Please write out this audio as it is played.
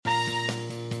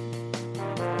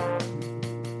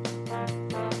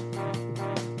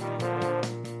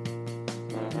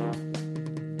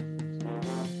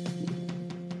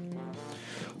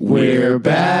We're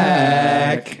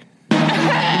back.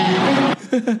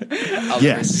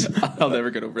 Yes. I'll never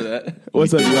get over that.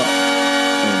 What's up, y'all?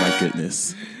 Oh, my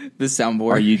goodness. This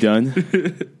soundboard. Are you done?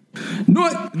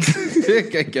 What?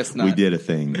 I guess not. We did a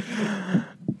thing.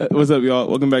 What's up, y'all?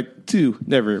 Welcome back to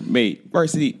Never Made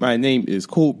Varsity. My name is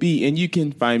Colby, and you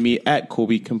can find me at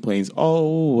Colby Complains.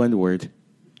 All one word.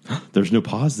 There's no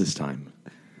pause this time.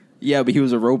 Yeah, but he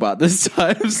was a robot this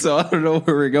time, so I don't know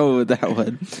where we're going with that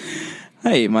one.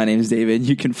 Hey, my name is David.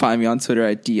 You can find me on Twitter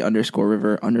at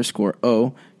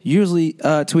D_River_O, usually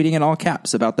tweeting in all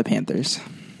caps about the Panthers.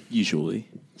 Usually.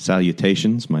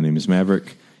 Salutations. My name is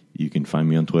Maverick. You can find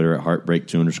me on Twitter at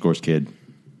Heartbreak2_kid.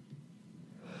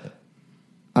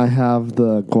 I have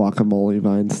the guacamole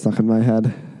vine stuck in my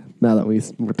head now that we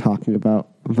were talking about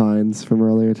vines from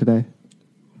earlier today.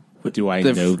 Do I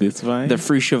know this vine? The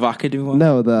free Shavakadu one?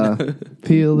 No, the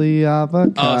peel the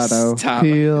avocado. Oh, stop.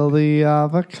 Peel the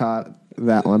avocado.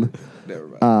 That one. Never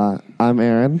mind. I'm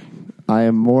Aaron. I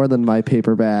am more than my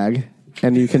paper bag.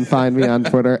 And you can find me on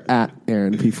Twitter at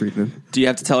Aaron P. Friedman. Do you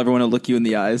have to tell everyone to look you in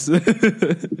the eyes?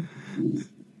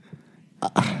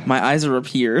 My eyes are up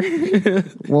here.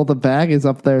 Well, the bag is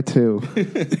up there too.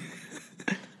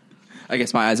 I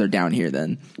guess my eyes are down here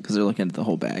then, because they're looking at the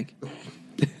whole bag.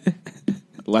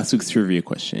 Last week's trivia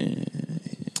question.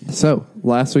 So,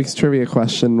 last week's trivia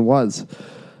question was,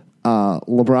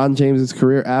 LeBron James'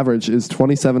 career average is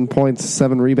 27 points,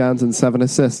 7 rebounds, and 7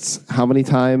 assists. How many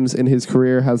times in his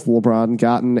career has LeBron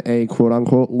gotten a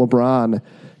quote-unquote LeBron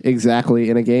exactly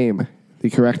in a game? The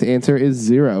correct answer is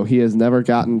 0. He has never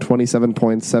gotten 27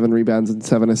 points, 7 rebounds, and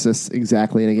 7 assists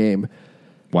exactly in a game.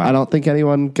 Wow. I don't think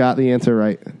anyone got the answer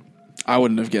right. I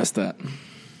wouldn't have guessed that,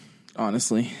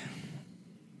 honestly.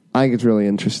 I think it's really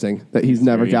interesting that he's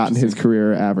never very gotten his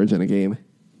career average in a game.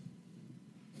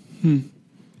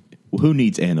 Well, who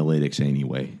needs analytics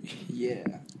anyway? Yeah.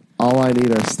 All I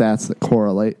need are stats that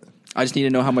correlate. I just need to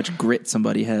know how much grit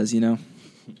somebody has, you know?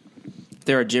 If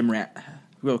they're a gym rat,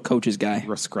 real coach's guy.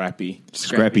 Real scrappy.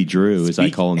 Scrappy Drew, as I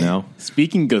call him now.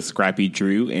 Speaking of Scrappy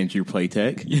Drew, Andrew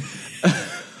Playtech.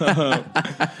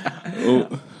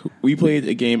 We played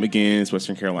a game against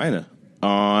Western Carolina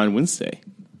on Wednesday.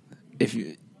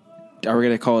 Are we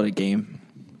going to call it a game?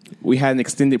 We had an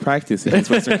extended practice against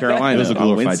Western Carolina. It was a on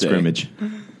glorified Wednesday. scrimmage.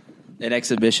 An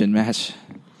exhibition match.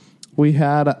 We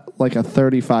had like a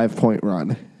 35-point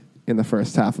run in the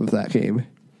first half of that game.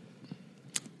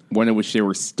 One in which they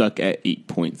were stuck at 8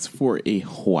 points for a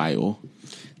while.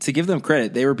 To give them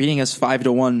credit, they were beating us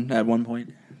 5-1 at one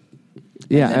point.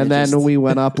 Yeah, then and it then just- we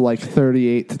went up like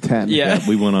 38-10. Yeah.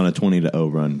 We went on a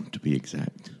 20-0 run, to be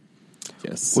exact.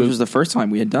 Yes. Which was the first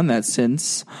time we had done that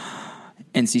since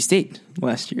NC State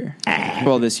last year.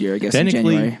 Well, this year, I guess, in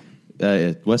January. Technically,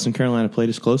 Western Carolina played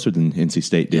us closer than NC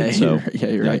State did. So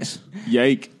you're right. yikes.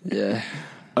 Yike. Yeah.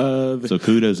 So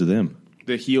kudos to them.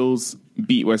 The Heels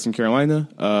beat Western Carolina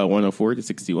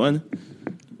 104-61.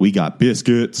 We got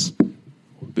biscuits.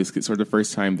 Biscuits for the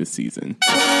first time this season.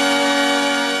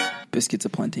 Biscuits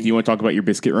aplenty. Do you want to talk about your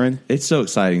biscuit run? It's so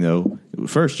exciting, though.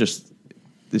 First,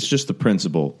 it's just the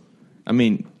principle. I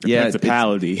mean,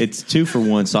 principality. It's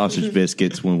 2-for-1 sausage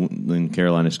biscuits when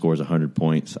Carolina scores 100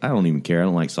 points. I don't even care. I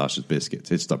don't like sausage biscuits.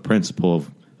 It's the principle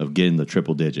of getting the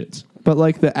triple digits. But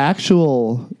like the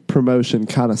actual promotion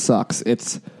kind of sucks.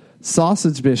 It's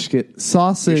sausage biscuits,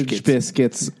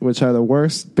 which are the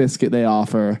worst biscuit they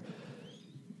offer.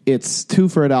 It's 2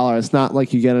 for $1. It's not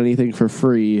like you get anything for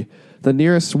free. The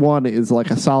nearest one is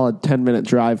like a solid 10-minute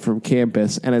drive from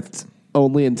campus, and it's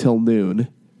only until noon.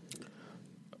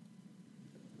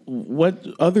 What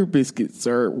other biscuits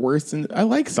are worse than... I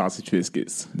like sausage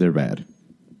biscuits. They're bad.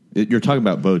 You're talking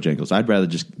about Bojangles. I'd rather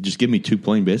just give me 2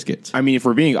 plain biscuits. I mean, if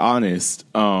we're being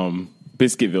honest,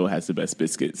 Biscuitville has the best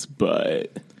biscuits,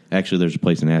 but... Actually, there's a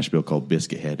place in Asheville called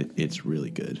Biscuit Head. It's really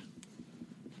good.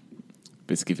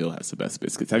 Biscuitville has the best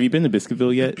biscuits. Have you been to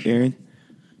Biscuitville yet, Aaron?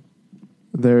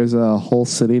 There's a whole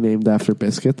city named after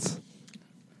biscuits.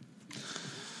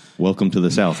 Welcome to the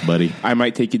South, buddy. I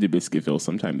might take you to Biscuitville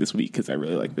sometime this week because I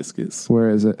really like biscuits. Where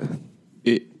is it?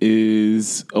 It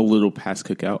is a little past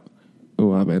Cookout.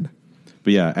 Oh, I'm in.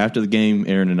 But yeah, after the game,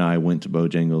 Aaron and I went to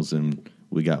Bojangles, and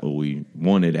we got what we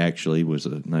wanted, actually, was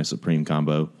a nice Supreme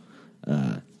combo.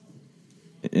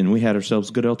 And we had ourselves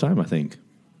a good old time, I think.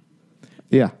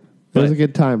 Yeah, it was a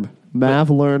good time. Mav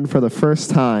learned for the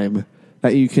first time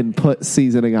that you can put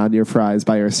seasoning on your fries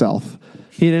by yourself.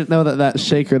 He didn't know that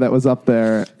shaker that was up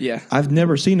there. Yeah. I've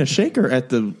never seen a shaker at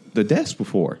the desk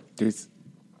before.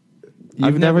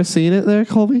 You've never seen it there,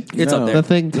 Colby? It's up there. The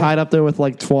thing tied up there with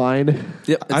like twine.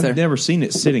 Yep, it's I've there. never seen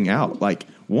it sitting out. Like,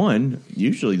 One, they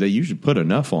usually put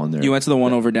enough on there. You went to the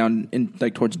one over down in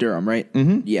like towards Durham, right?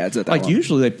 Mm-hmm. Yeah, it's at that like one.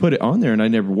 usually they put it on there, and I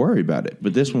never worry about it.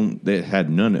 But this one, they had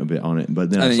none of it on it. But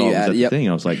then I saw it was at the thing.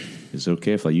 I was like, "Is it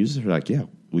okay if I use it?" They're like, "Yeah,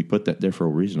 we put that there for a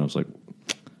reason." I was like,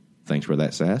 "Thanks for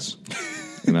that, sass."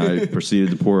 And I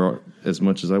proceeded to pour as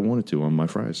much as I wanted to on my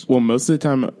fries. Well, most of the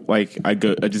time, like I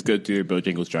just go to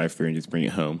Bojangles drive-thru and just bring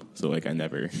it home. So like I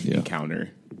never encounter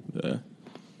the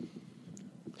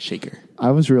shaker.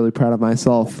 I was really proud of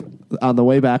myself on the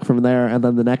way back from there, and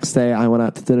then the next day I went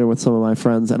out to dinner with some of my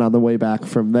friends, and on the way back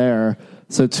from there,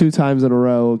 so 2 times in a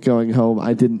row going home,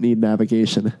 I didn't need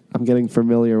navigation. I'm getting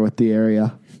familiar with the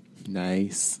area.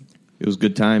 Nice. It was a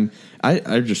good time.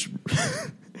 I just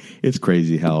it's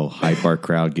crazy how hype our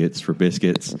crowd gets for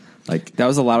biscuits. Like that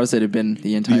was the loudest it had been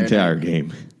the entire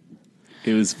game.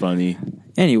 It was funny.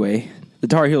 Anyway, the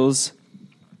Tar Heels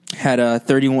had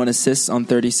 31 assists on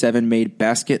 37 made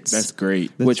baskets. That's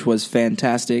great. Which was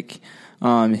fantastic.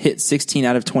 Hit 16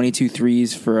 out of 22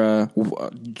 threes for a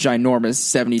ginormous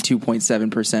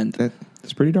 72.7%.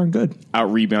 That's pretty darn good.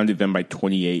 Out-rebounded them by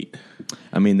 28.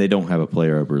 I mean, they don't have a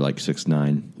player over like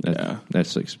 6'9".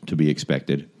 That's to be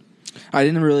expected. I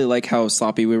didn't really like how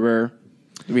sloppy we were.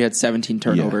 We had 17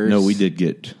 turnovers. Yeah. No,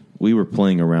 we were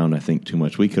playing around, I think, too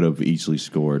much. We could have easily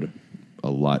scored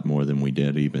a lot more than we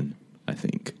did even, I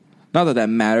think. Not that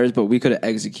matters, but we could have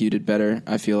executed better,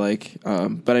 I feel like.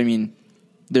 But I mean,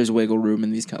 there's wiggle room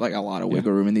in these, like a lot of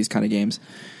wiggle room in these kind of games.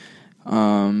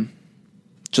 Jalik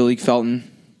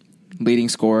Felton, leading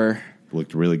scorer.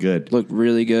 Looked really good.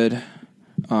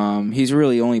 He's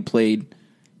really only played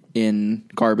in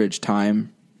garbage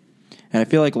time. And I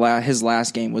feel like his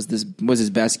last game was his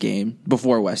best game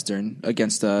before Western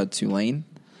against Tulane.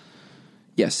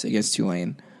 Yes, against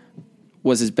Tulane.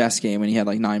 Was his best game, and he had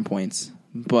like 9 points.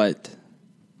 But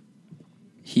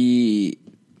he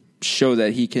showed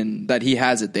that he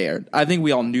has it there. I think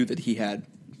we all knew that he had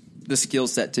the skill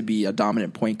set to be a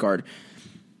dominant point guard.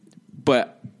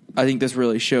 But I think this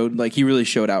really showed, like he really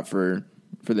showed out for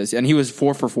this. And he was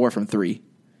 4 for 4 from 3.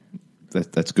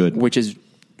 That's good. Which is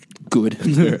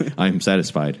good. I'm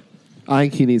satisfied. I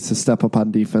think he needs to step up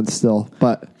on defense still,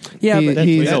 but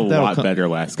he's a lot better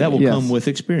last game. That will come with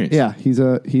experience. Yeah, he's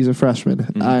a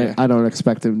freshman. I don't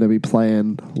expect him to be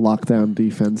playing lockdown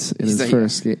defense in his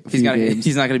first game. He's not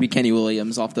going to be Kenny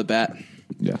Williams off the bat.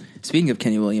 Yeah. Speaking of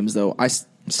Kenny Williams, though,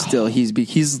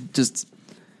 he's just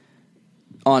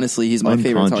honestly he's my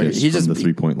favorite target. He's just the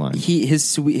 3-point line.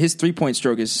 His 3-point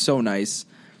stroke is so nice.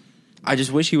 I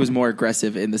just wish he was more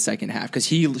aggressive in the second half because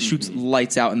he shoots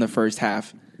lights out in the first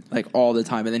half. Like all the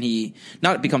time, and then he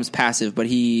not becomes passive, but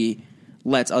he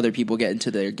lets other people get into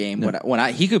their game.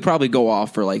 When he could probably go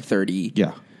off for like 30,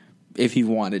 if he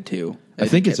wanted to. I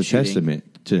think it's a testament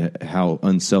to how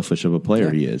unselfish of a player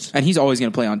he is, and he's always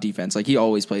going to play on defense. Like he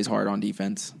always plays hard on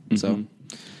defense. So,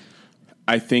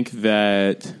 I think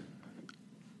that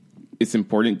it's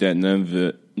important that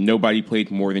nobody played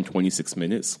more than 26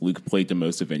 minutes. Luke played the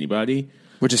most of anybody.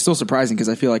 Which is still surprising because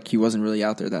I feel like he wasn't really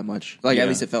out there that much. Like at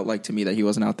least it felt like to me that he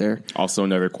wasn't out there. Also,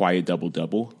 another quiet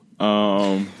double-double.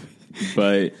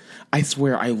 But I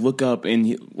swear, I look up and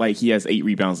he has 8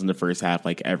 rebounds in the first half,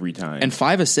 like every time, and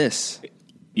 5 assists.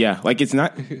 Yeah, like it's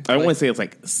not. I don't want to say it's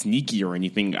like sneaky or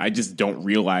anything. I just don't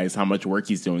realize how much work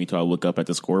he's doing until I look up at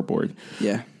the scoreboard.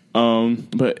 Yeah.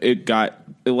 But it let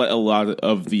a lot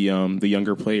of the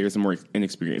younger players and more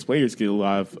inexperienced players get a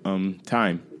lot of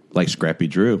time. Like Scrappy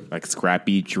Drew.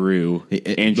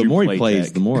 The more he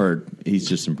plays, the more he's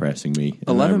just impressing me.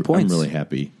 11 points. I'm really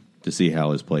happy to see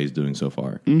how his play is doing so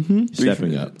far. Mm-hmm.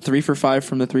 Stepping up. 3 for 5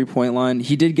 from the 3-point line.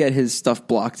 He did get his stuff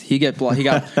blocked. He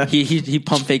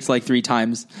pump fakes like 3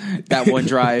 times that one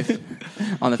drive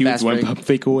on the he fast was break. one pump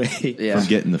fake away from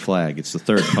getting the flag. It's the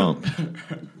 3rd pump.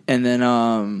 And then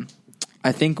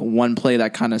I think one play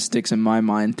that kind of sticks in my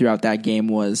mind throughout that game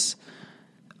was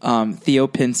Theo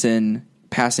Pinson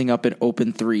passing up an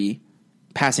open 3,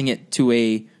 passing it to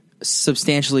a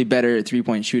substantially better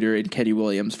 3-point shooter in Kenny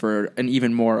Williams for an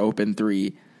even more open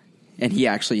 3, and he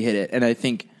actually hit it. And I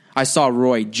think I saw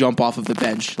Roy jump off of the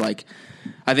bench. Like,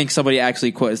 I think somebody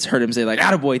actually heard him say, like,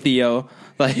 "Attaboy, Theo."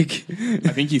 Like,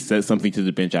 I think he said something to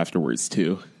the bench afterwards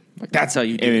too. Like, that's how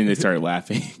you do it. And it. then they started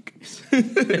laughing.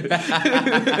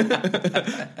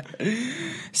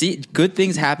 See, good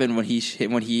things happen when he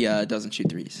doesn't shoot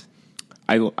threes.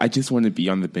 I just want to be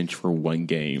on the bench for one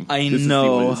game. I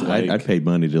know. Like. I'd pay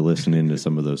money to listen into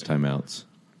some of those timeouts.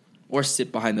 Or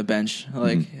sit behind the bench.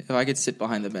 Like, if I could sit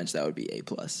behind the bench, that would be A+.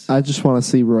 I just want to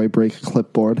see Roy break a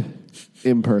clipboard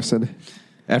in person.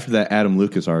 After that Adam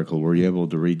Lucas article, were you able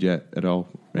to read yet at all?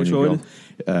 Which one?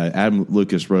 Adam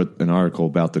Lucas wrote an article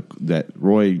about that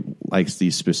Roy likes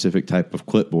these specific type of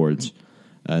clipboards,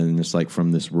 and it's like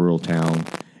from this rural town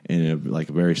and like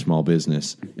a very small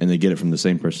business, and they get it from the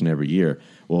same person every year.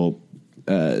 Well,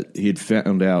 he had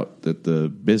found out that the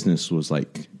business was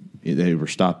like they were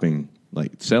stopping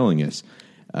like selling us,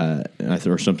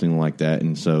 or something like that,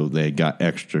 and so they got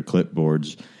extra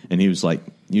clipboards, and he was like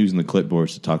using the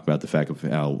clipboards to talk about the fact of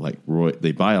how like Roy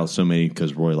they buy out so many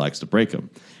because Roy likes to break them,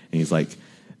 and he's like,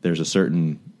 there's a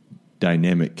certain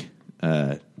dynamic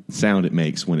sound it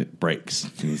makes when it breaks,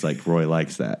 and he's like, Roy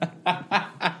likes that.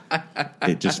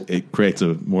 It creates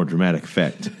a more dramatic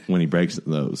effect when he breaks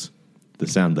those. The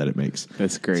sound that it makes.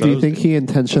 That's great. Do you think he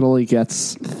intentionally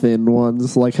gets thin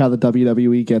ones, like how the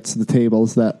WWE gets the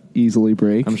tables that easily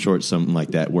break? I'm sure it's something like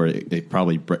that where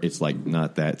it's like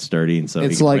not that sturdy, and so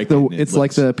it's like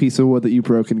like the piece of wood that you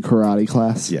broke in karate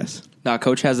class. Yes. Nah,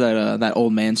 Coach has that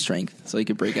old man strength, so he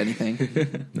could break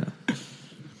anything. No.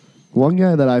 One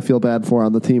guy that I feel bad for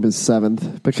on the team is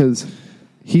 7th because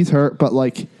he's hurt, but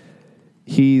like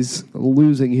he's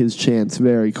losing his chance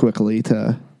very quickly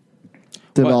to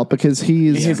develop because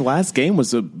his last game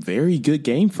was a very good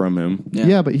game from him.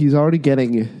 Yeah, but he's already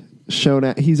getting shown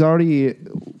at. He's already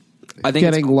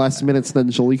getting less minutes than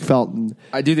Jalek Felton.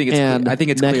 I do think it's. I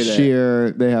think it's next clear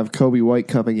year they have Kobe White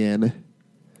coming in,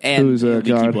 and who's a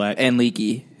guard, Black. and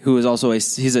Leaky, who is also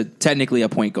he's technically a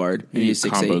point guard. He's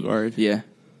 6'8". Combo guard. Yeah,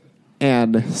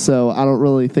 and so I don't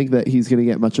really think that he's going to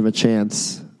get much of a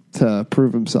chance to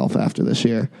prove himself after this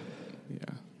year.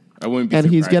 I wouldn't be and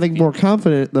he's getting if more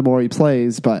confident the more he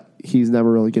plays, but he's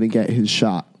never really going to get his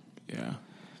shot. Yeah.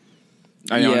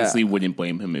 I honestly wouldn't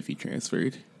blame him if he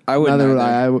transferred. I wouldn't. Neither would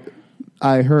I.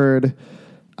 I heard,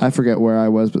 I forget where I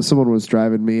was, but someone was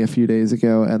driving me a few days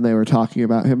ago, and they were talking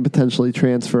about him potentially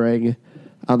transferring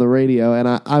on the radio, and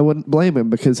I wouldn't blame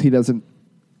him because he doesn't,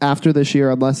 after this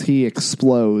year, unless he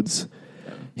explodes,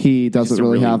 he doesn't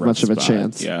really have much of a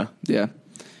chance. Yeah. Yeah.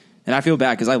 And I feel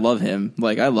bad because I love him.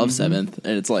 Like, I love 7th,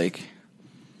 and it's like...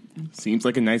 Seems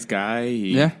like a nice guy.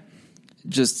 Yeah.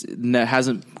 Just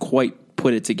hasn't quite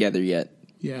put it together yet.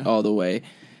 Yeah. All the way.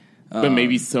 But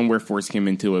maybe somewhere forcing him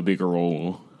into a bigger role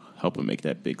will help him make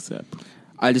that big step.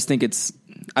 I just think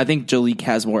I think Jalek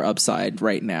has more upside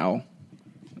right now.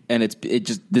 And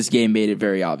this game made it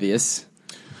very obvious.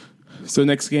 So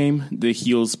next game, the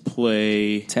Heels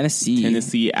play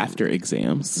Tennessee after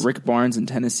exams. Rick Barnes in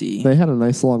Tennessee. They had a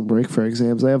nice long break for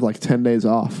exams. They have like 10 days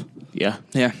off. Yeah.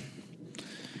 Yeah.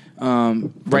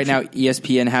 Right now,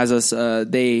 ESPN has us.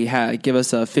 They give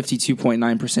us a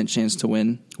 52.9% chance to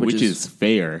win, which is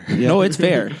fair. Yeah. No, it's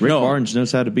fair. Rick Barnes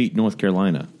knows how to beat North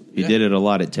Carolina. He did it a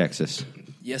lot at Texas.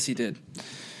 Yes, he did.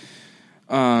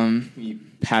 He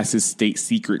passes state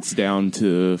secrets down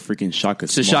to freaking Shaka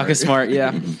Smart. To Shaka Smart,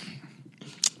 yeah.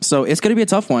 So it's going to be a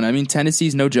tough one. I mean,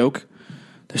 Tennessee's no joke.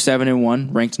 They're 7-1,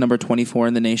 ranked number 24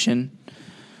 in the nation.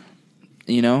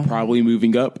 You know, probably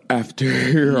moving up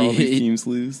after all these teams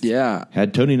lose. Yeah.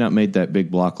 Had Tony not made that big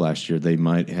block last year, they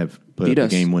might have put a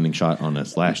game-winning shot on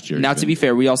us last year. Now, to be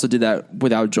fair, we also did that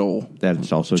without Joel.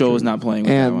 That's also Joel true. was not playing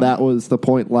with and that was the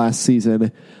point last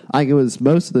season. I think it was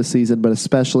most of the season, but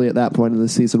especially at that point in the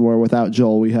season where without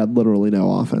Joel, we had literally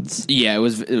no offense. Yeah, it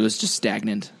was just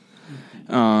stagnant.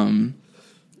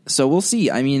 So we'll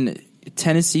see. I mean,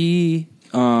 Tennessee,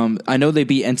 I know they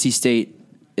beat NC State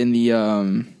in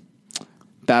the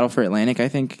Battle for Atlantic, I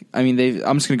think. I mean,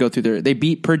 I'm just going to go through they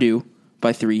beat Purdue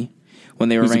by 3 when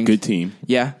they were ranked. A good team.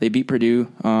 Yeah, they beat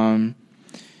Purdue.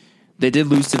 They did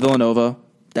lose to Villanova.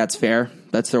 That's fair.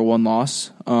 That's their one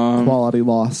loss. Quality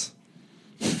loss.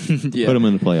 Yeah. Put them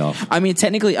in the playoff. I mean,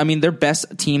 technically, their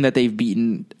best team that they've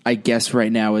beaten, I guess,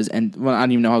 right now is, I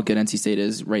don't even know how good NC State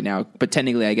is right now, but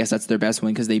technically, I guess that's their best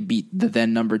win because they beat the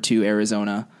then number 2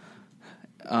 Arizona.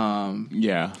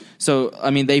 Yeah. So,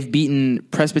 they've beaten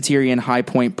Presbyterian, High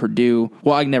Point, Purdue.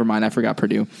 Well, never mind. I forgot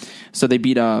Purdue. So they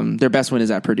beat, their best win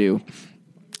is at Purdue.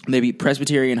 They beat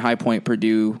Presbyterian, High Point,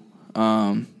 Purdue,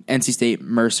 NC State,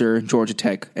 Mercer, Georgia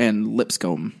Tech, and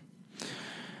Lipscomb.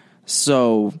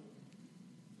 So,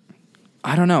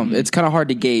 I don't know. It's kind of hard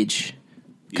to gauge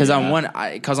because on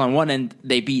one end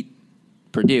they beat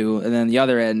Purdue, and then the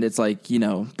other end it's like,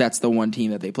 that's the one team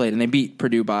that they played, and they beat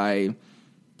Purdue by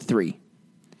 3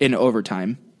 in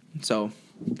overtime. So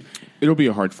it'll be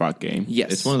a hard fought game.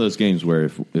 Yes, it's one of those games where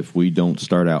if we don't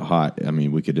start out hot,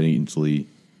 we could easily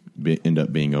end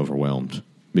up being overwhelmed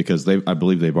because I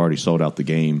believe they've already sold out the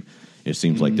game. It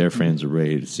seems like their fans are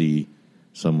ready to see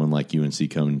someone like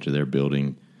UNC come into their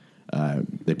building.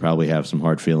 They probably have some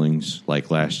hard feelings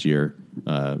like last year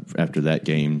after that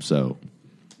game. So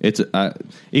It's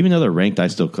even though they're ranked, I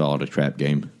still call it a trap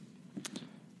game.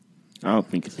 I don't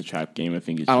think it's a trap game. I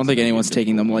think I don't think anyone's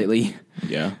taking them lightly.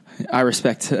 Yeah, I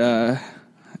respect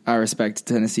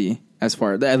Tennessee as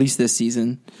far at least this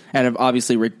season, and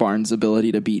obviously Rick Barnes'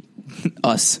 ability to beat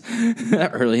us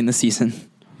early in the season.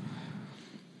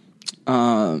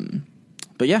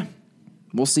 But yeah,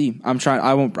 we'll see.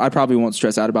 I probably won't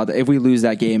stress out about that. If we lose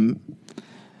that game,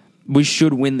 we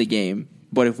should win the game.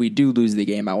 But if we do lose the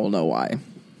game, I will know why.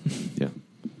 Yeah.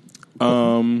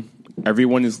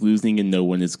 Everyone is losing and no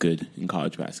one is good in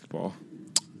college basketball.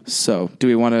 So, do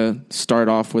we want to start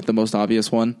off with the most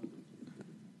obvious one?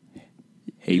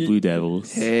 Hey, Blue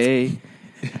Devils. Hey,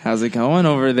 how's it going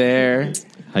over there?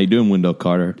 How you doing, Wendell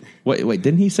Carter? Wait,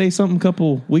 didn't he say something a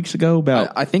couple weeks ago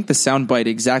about? I think the soundbite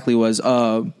exactly was.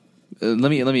 Let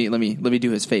me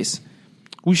do his face.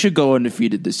 We should go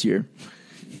undefeated this year.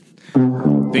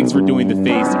 Thanks for doing the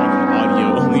face on an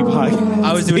audio only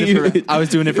podcast. I was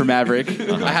doing it for Maverick.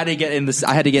 I had to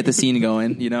get the scene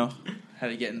going. You know, had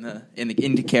to get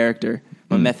into character.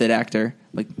 I'm a method actor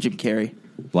like Jim Carrey.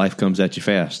 Life comes at you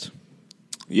fast.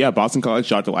 Yeah, Boston College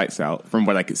shot the lights out. From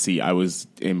what I could see, I was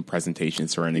in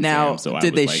presentations for an exam. Now, So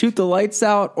did they shoot the lights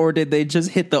out, or did they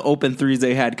just hit the open threes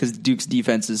they had because Duke's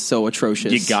defense is so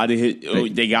atrocious? You got to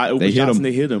hit. They got open shots and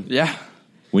they hit them. Yeah.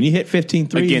 When you hit 15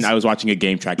 threes, Again, I was watching a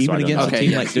game track. even so against a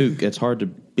team like Duke, it's hard to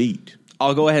beat.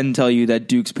 I'll go ahead and tell you that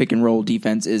Duke's pick and roll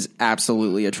defense is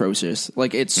absolutely atrocious.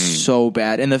 Like, it's so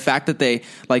bad. And the fact that they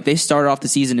started off the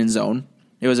season in zone,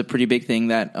 it was a pretty big thing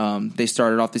that they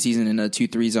started off the season in a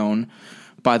 2-3 zone.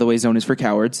 By the way, zone is for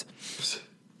cowards.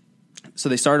 So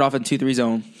they started off in 2-3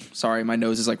 zone. Sorry, my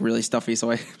nose is like really stuffy,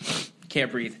 so I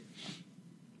can't breathe.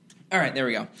 All right, there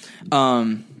we go.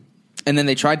 And then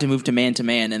they tried to move to man,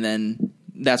 and then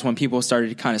that's when people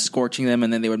started kind of scorching them,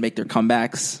 and then they would make their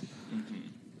comebacks.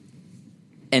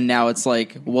 And now it's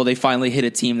like, well, they finally hit a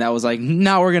team that was like,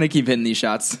 no, we're going to keep hitting these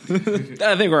shots.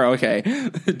 I think we're okay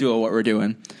doing what we're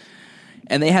doing.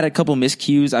 And they had a couple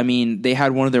miscues. I mean, they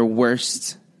had one of their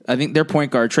worst, I think their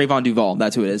point guard, Trayvon Duval,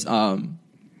 that's who it is.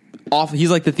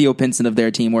 He's like the Theo Pinson of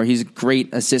their team, where he's a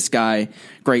great assist guy,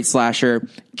 great slasher,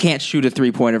 can't shoot a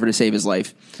three-pointer to save his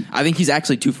life. I think he's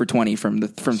actually 2 for 20 from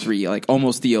three, like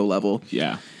almost Theo level.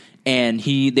 Yeah. And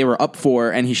they were up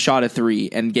 4, and he shot a 3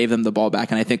 and gave them the ball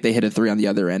back, and I think they hit a 3 on the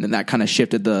other end, and that kind of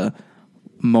shifted the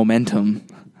momentum.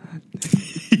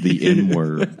 The N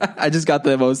word. I just got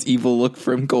the most evil look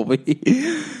from Colby.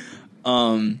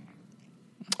 And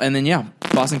then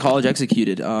Boston College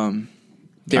executed.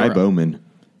 Ty Bowman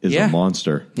is a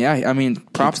monster. Yeah, I mean,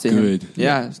 props to him.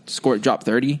 Yeah, dropped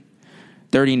 30,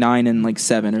 39 and like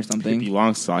 7 or something. Pippi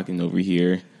Longstocking over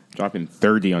here dropping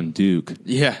 30 on Duke.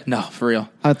 Yeah, no, for real.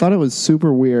 I thought it was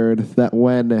super weird that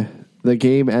when the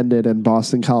game ended and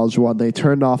Boston College won, they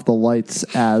turned off the lights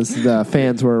as the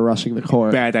fans were rushing the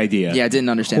court. Bad idea. Yeah, I didn't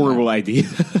understand. Horrible idea.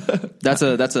 That's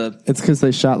a. It's because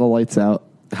they shot the lights out.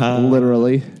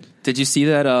 Literally. Did you see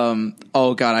that?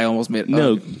 Oh God, I almost made.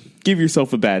 No, give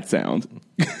yourself a bad sound.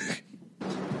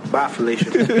 Bye,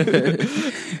 Felicia.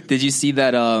 Did you see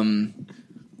that?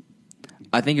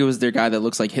 I think it was their guy that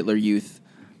looks like Hitler Youth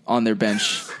on their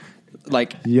bench.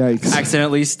 Like, yikes!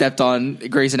 Accidentally stepped on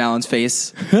Grayson Allen's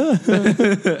face.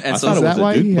 And so is that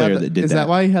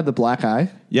why he had the black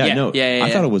eye? Yeah. Yeah.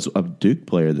 I thought it was a Duke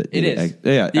player that did it.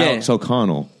 Yeah, Alex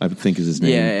O'Connell, I think is his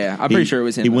name. Yeah. I'm pretty sure it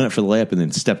was him. He went up for the layup and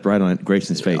then stepped right on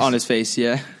Grayson's face. On his face,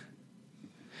 yeah.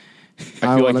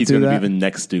 I feel like he's going to be the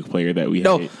next Duke player that we hate.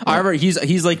 No, I remember he's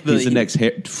like he's the next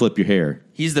flip your hair.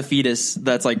 He's the fetus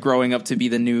that's like growing up to be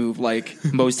the new like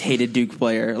most hated Duke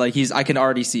player. Like I can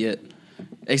already see it.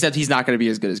 Except he's not going to be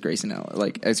as good as Grayson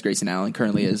Allen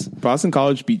currently is. Boston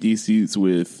College beat DC's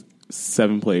with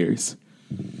 7 players.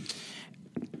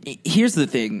 Here's the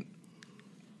thing.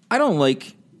 I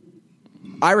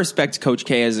respect Coach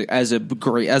K as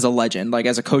a legend, like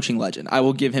as a coaching legend. I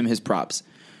will give him his props.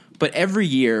 But every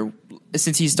year,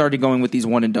 since he started going with these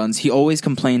one and dones, he always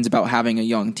complains about having a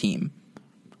young team.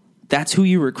 That's who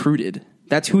you recruited.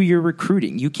 That's who you're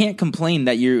recruiting. You can't complain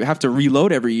that you have to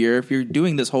reload every year if you're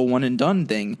doing this whole one and done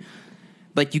thing.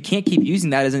 Like, you can't keep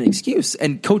using that as an excuse.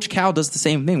 And Coach Cal does the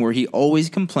same thing where he always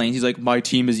complains. He's like, my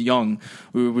team is young.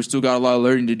 We still got a lot of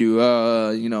learning to do.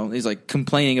 He's like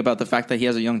complaining about the fact that he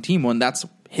has a young team when that's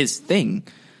his thing.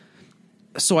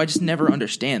 So I just never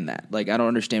understand that. Like, I don't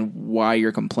understand why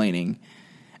you're complaining.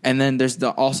 And then there's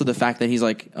also the fact that he's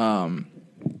like,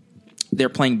 they're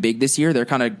playing big this year. They're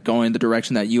kind of going the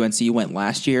direction that UNC went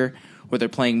last year, where they're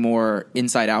playing more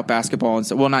inside-out basketball. And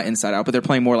well, not inside-out, but they're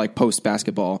playing more like post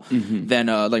basketball than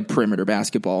like perimeter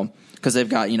basketball, because they've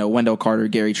got Wendell Carter,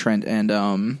 Gary Trent,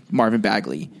 and Marvin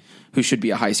Bagley, who should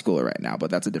be a high schooler right now, but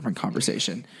that's a different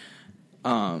conversation.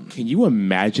 Can you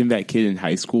imagine that kid in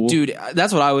high school? Dude,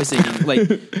 that's what I was thinking. Like,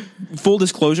 full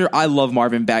disclosure, I love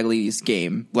Marvin Bagley's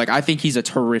game. Like, I think he's a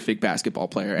terrific basketball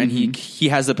player, and he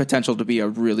has the potential to be a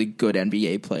really good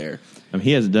NBA player. I mean,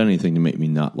 he hasn't done anything to make me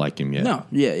not like him yet. No,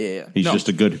 yeah. He's just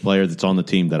a good player that's on the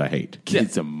team that I hate.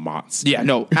 Kid's a monster. Yeah,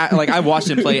 no. I watched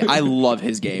him play. I love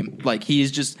his game. Like, he's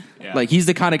just like, he's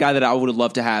the kind of guy that I would have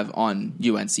loved to have on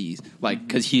UNC. Like,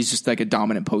 because he's just like a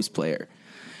dominant post player.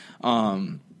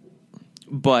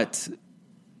 But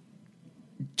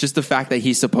just the fact that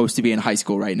he's supposed to be in high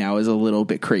school right now is a little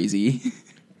bit crazy.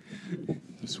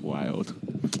 It's wild.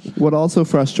 What also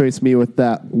frustrates me with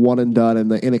that one and done and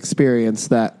the inexperience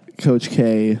that Coach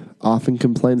K often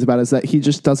complains about is that he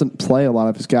just doesn't play a lot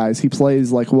of his guys. He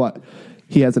plays like what?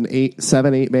 He has an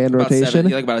 8 man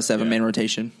rotation. About a 7-man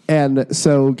rotation. And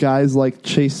so guys like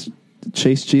Chase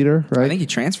Jeter, right? I think he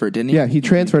transferred, didn't he? Yeah, he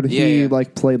transferred. He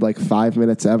played like 5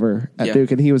 minutes ever at Duke,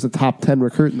 and he was a top 10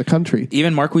 recruit in the country.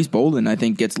 Even Marquise Bolden, I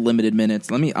think, gets limited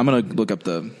minutes. I'm gonna look up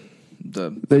the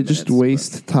they just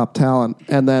waste top talent,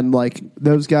 and then like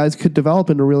those guys could develop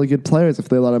into really good players if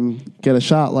they let them get a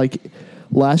shot. Like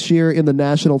last year in the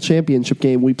national championship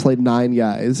game, we played 9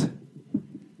 guys.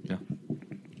 Yeah,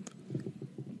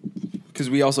 because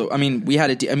we also,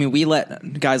 we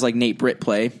let guys like Nate Britt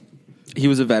play. He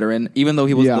was a veteran, even though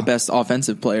he wasn't the best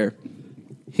offensive player.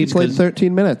 He played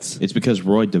 13 minutes. It's because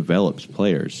Roy develops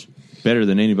players better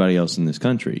than anybody else in this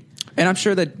country. And I'm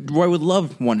sure that Roy would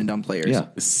love one-and-done players. Yeah.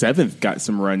 7th got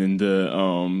some run in the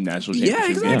national championship. Yeah,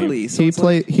 exactly. Game.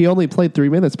 So he only played 3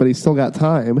 minutes, but he still got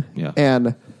time. Yeah.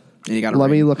 And let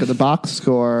me look at the box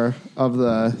score of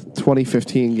the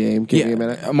 2015 game. Give me a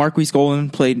minute. Marquise Bolden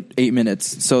played 8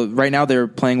 minutes. So right now they're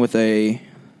playing with a...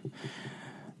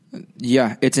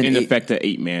 Yeah, it's in effect an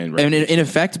 8-man. Right? And in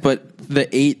effect, but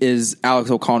the 8 is Alex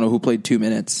O'Connell, who played 2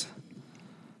 minutes,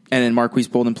 and then Marquise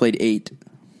Bolden played 8.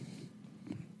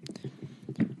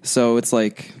 So it's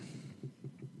like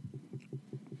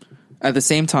at the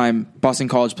same time, Boston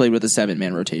College played with a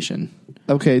 7-man rotation.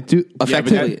 Okay,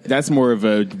 effectively, that's more of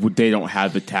a they don't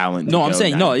have the talent. No, I'm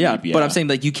saying but I'm saying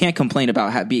like you can't complain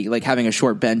about having a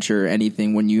short bench or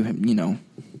anything when you know.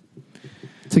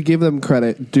 To give them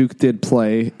credit, Duke did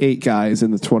play 8 guys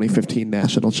in the 2015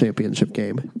 national championship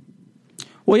game.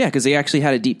 Well, yeah, because they actually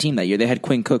had a deep team that year. They had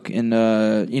Quinn Cook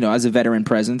as a veteran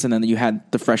presence, and then you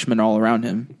had the freshmen all around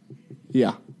him.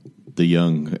 Yeah. The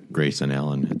young Grayson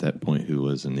Allen at that point, who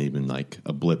wasn't even like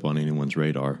a blip on anyone's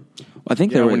radar. I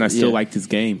think when I still liked his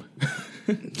game.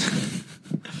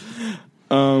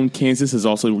 Kansas has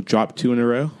also dropped 2 in a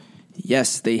row.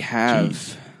 Yes, they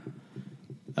have.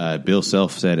 Bill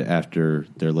Self said after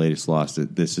their latest loss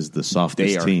that this is the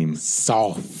softest team.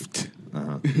 Soft.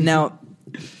 Now,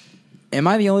 am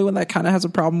I the only one that kind of has a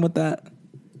problem with that?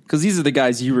 Because these are the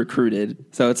guys you recruited,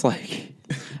 so it's like...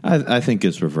 I think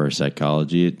it's reverse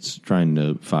psychology. It's trying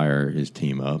to fire his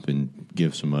team up and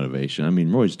give some motivation. I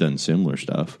mean, Roy's done similar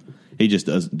stuff. He just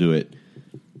doesn't do it,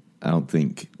 I don't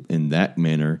think, in that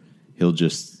manner. He'll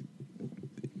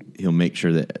make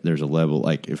sure that there's a level,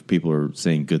 like if people are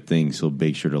saying good things, he'll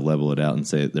make sure to level it out and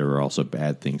say that there are also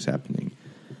bad things happening.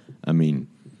 I mean,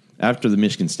 after the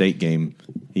Michigan State game,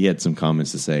 he had some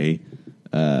comments to say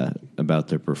about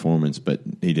their performance, but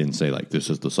he didn't say, like, this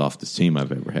is the softest team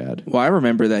I've ever had. Well, I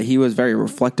remember that he was very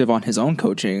reflective on his own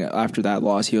coaching after that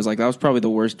loss. He was like, that was probably the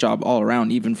worst job all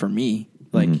around, even for me.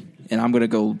 Like, and I'm going to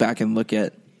go back and look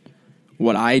at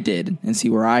what I did and see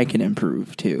where I can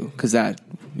improve, too. Because that,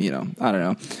 I don't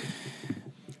know.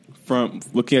 From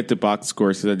looking at the box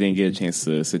scores, because I didn't get a chance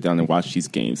to sit down and watch these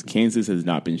games, Kansas has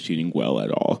not been shooting well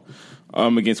at all.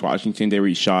 Against Washington,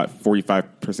 they shot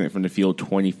 45% from the field,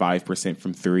 25%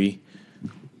 from 3.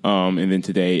 And then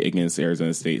today against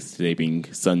Arizona State, today being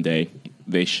Sunday,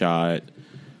 they shot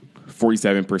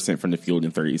 47% from the field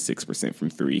and 36% from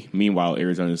 3. Meanwhile,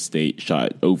 Arizona State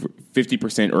shot over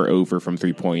 50% or over from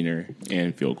 3-pointer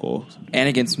and field goals. And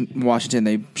against Washington,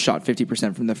 they shot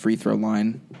 50% from the free throw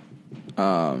line.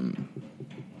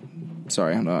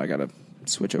 Sorry, I got to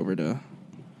switch over to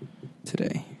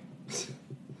today.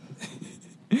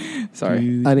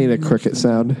 Sorry. I need a cricket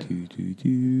sound.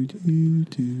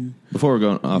 Before we're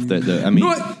going off that, though, I mean,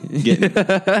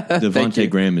 Devontae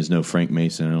Graham is no Frank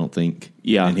Mason, I don't think.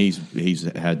 Yeah. And he's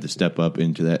had to step up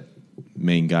into that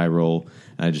main guy role.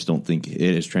 And I just don't think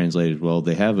it has translated well.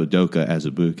 They have Udoka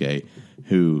Azubuike,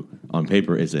 who on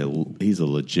paper he's a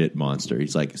legit monster.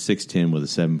 He's like 6'10" with a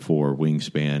 7'4"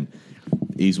 wingspan.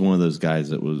 He's one of those guys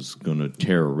that was going to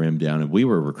tear a rim down, and we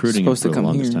were recruiting him for the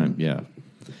longest time. Yeah.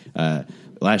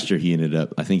 last year he ended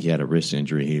up, I think he had a wrist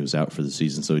injury. He was out for the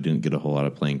season, so he didn't get a whole lot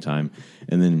of playing time.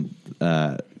 And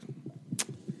then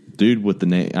dude with the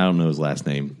name, I don't know his last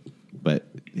name, but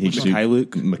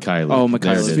Mikhailuk. Oh,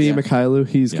 Mikhailuk. Svi Mikhailuk,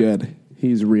 he's good.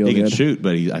 He's real good. He can shoot,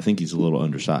 but I think he's a little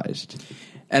undersized.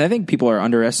 And I think people are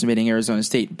underestimating Arizona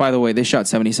State. By the way, they shot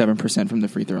 77% from the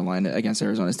free throw line against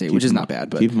Arizona State, which is not bad.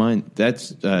 But keep in mind,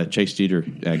 that's Chase Jeter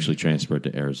actually transferred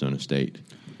to Arizona State.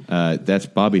 That's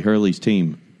Bobby Hurley's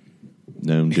team,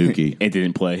 known Dookie. It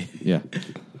didn't play. Yeah.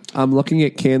 I'm looking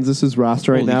at Kansas's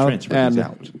roster right now, and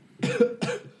out.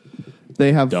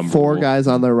 they have 4 guys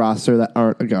on their roster that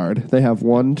aren't a guard. They have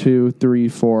 1, 2, 3,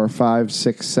 4, 5,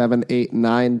 6, 7, 8,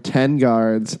 9, 10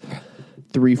 guards,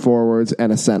 3 forwards,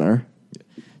 and a center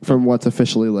from what's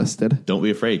officially listed. Don't be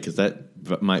afraid, because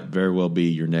that might very well be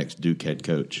your next Duke head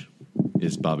coach,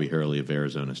 is Bobby Hurley of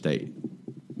Arizona State.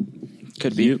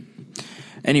 Could be.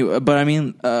 Anyway, but I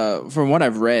mean, from what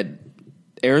I've read,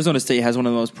 Arizona State has one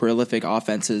of the most prolific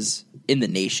offenses in the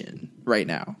nation right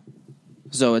now.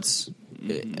 So it's,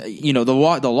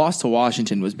 the loss to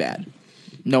Washington was bad.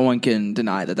 No one can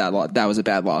deny that was a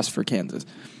bad loss for Kansas.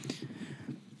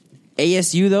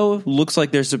 ASU though looks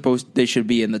like they should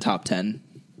be in the top 10,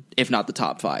 if not the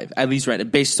top 5, at least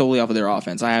based solely off of their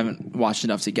offense. I haven't watched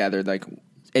enough to gather like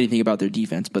anything about their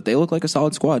defense, but they look like a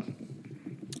solid squad.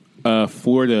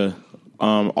 Florida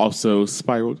also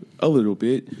spiraled a little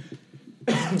bit.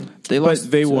 They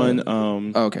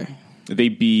won. Okay.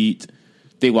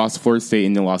 They lost to Florida State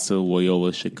and then lost to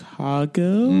Loyola Chicago.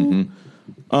 Mm-hmm.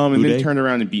 And then turned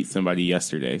around and beat somebody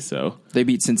yesterday. So they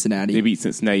beat Cincinnati. They beat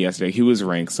Cincinnati yesterday. He was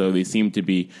ranked, so they seem to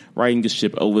be riding the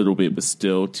ship a little bit, but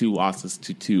still 2 losses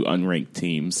to 2 unranked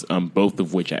teams, both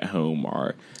of which at home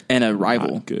are and a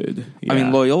rival. Good. Yeah. I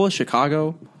mean, Loyola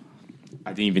Chicago.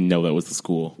 I didn't even know that was the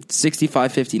school.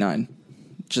 65-59.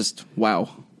 Just wow.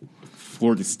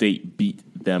 Florida State beat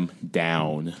them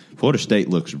down. Florida State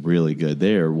looks really good.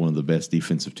 They are one of the best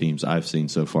defensive teams I've seen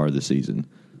so far this season.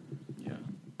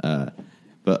 Yeah.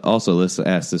 But also, let's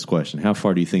ask this question. How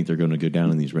far do you think they're going to go down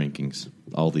in these rankings,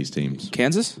 all these teams?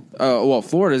 Kansas? Well,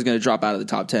 Florida is going to drop out of the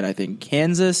top 10, I think.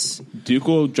 Kansas? Duke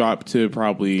will drop to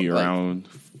probably around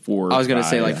 4 I was going to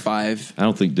say 5. I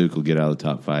don't think Duke will get out of the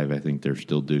top 5. I think they're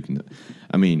still Duke.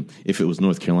 I mean, if it was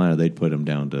North Carolina, they'd put them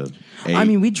down to 8. I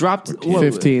mean, we dropped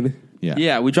 15.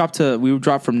 Yeah, we dropped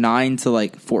from 9 to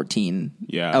 14.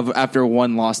 Yeah, after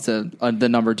one loss to the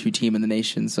number 2 team in the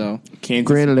nation. So,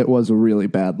 granted, it was a really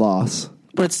bad loss,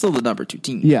 but it's still the number 2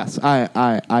 team. Yes, I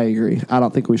agree. I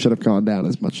don't think we should have gone down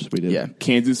as much as we did. Yeah,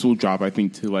 Kansas will drop, I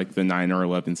think, to the 9 or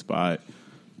 11 spot.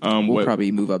 We'll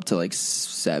probably move up to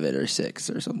 7 or 6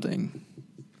 or something.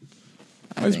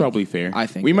 That's probably fair. I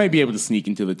think we might be able to sneak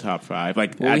into the top 5.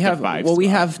 We have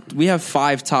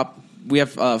 5 top. We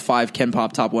have 5 Ken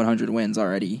Pop top 100 wins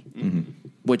already,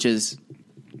 which is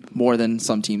more than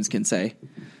some teams can say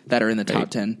that are in the top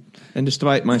 10. And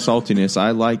despite my saltiness, I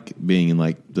like being in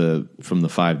from the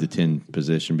 5 to 10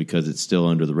 position because it's still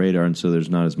under the radar, and so there's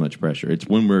not as much pressure. It's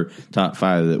when we're top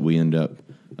 5 that we end up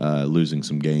losing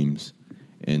some games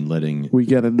and we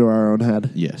get into our own head.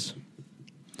 Yes,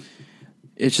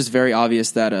 it's just very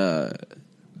obvious that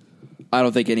I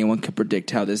don't think anyone could predict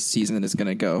how this season is going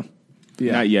to go.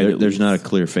 Yeah, not yet. There's not a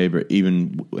clear favorite,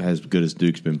 even as good as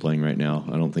Duke's been playing right now.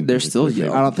 I don't think they're still young.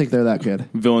 I don't think they're that good.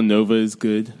 Villanova is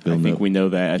good. I think we know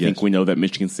that. I think we know that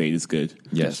Michigan State is good.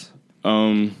 Yes.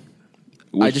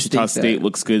 Wichita State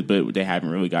looks good, but they haven't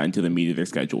really gotten to the meat of their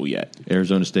schedule yet.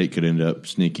 Arizona State could end up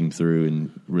sneaking through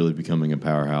and really becoming a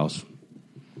powerhouse.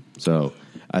 So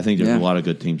I think there's a lot of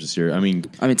good teams this year. I mean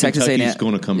Texas A&M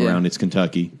going to come around. It's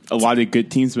Kentucky. A lot of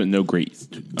good teams, but no great.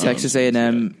 Texas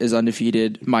A&M is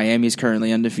undefeated. Miami is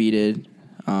currently undefeated.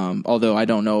 Although I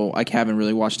don't know, I haven't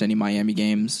really watched any Miami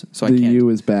games, so I can't. The U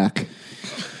is back.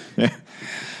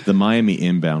 The Miami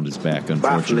inbound is back,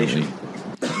 unfortunately.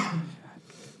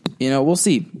 We'll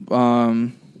see.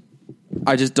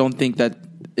 I just don't think that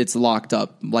it's locked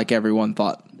up like everyone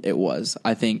thought it was.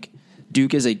 I think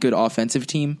Duke is a good offensive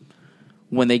team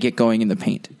when they get going in the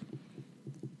paint.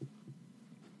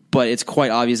 But it's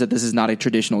quite obvious that this is not a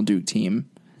traditional Duke team.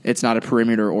 It's not a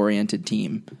perimeter-oriented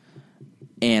team.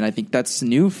 And I think that's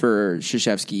new for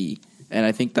Krzyzewski. And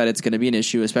I think that it's going to be an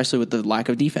issue, especially with the lack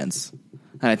of defense.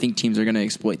 And I think teams are going to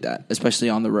exploit that, especially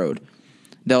on the road.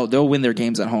 They'll win their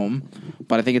games at home,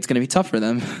 but I think it's going to be tough for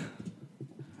them,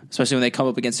 especially when they come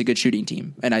up against a good shooting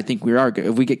team. And I think we are good.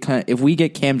 If we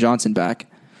get Cam Johnson back,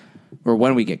 or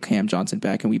when we get Cam Johnson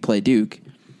back and we play Duke,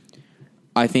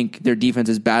 I think their defense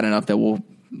is bad enough that we'll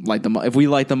light them up. If we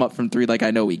light them up from 3, like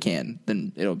I know we can,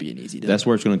 then it'll be an easy day. That's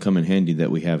where it's going to come in handy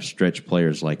that we have stretch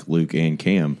players like Luke and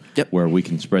Cam, where we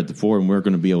can spread the floor and we're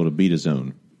going to be able to beat a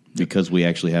zone because we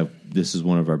actually have. This is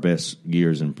one of our best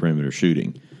years in perimeter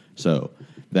shooting. So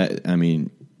that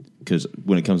because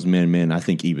when it comes to man, I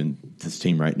think even this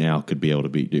team right now could be able to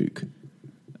beat Duke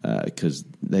because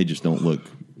they just don't look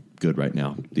good right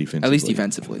now defensively. At least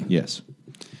defensively, yes.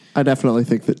 I definitely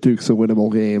think that Duke's a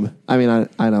winnable game. I mean,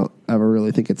 I don't ever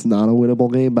really think it's not a winnable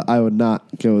game, but I would not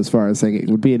go as far as saying it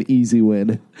would be an easy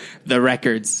win. The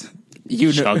records,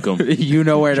 you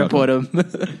know where to put them.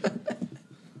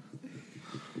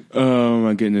 Oh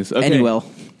my goodness. Okay. Anyway,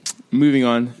 moving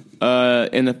on.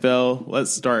 NFL.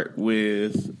 Let's start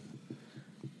with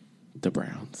the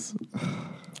Browns.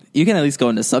 You can at least go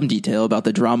into some detail about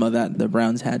the drama that the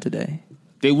Browns had today.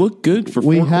 They look good for 4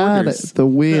 We quarters. had the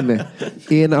win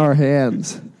in our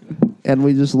hands, and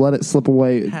we just let it slip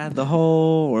away. Had the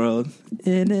whole world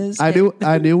in his I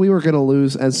knew we were going to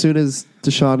lose as soon as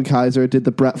Deshaun Kaiser did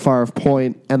the Brett Favre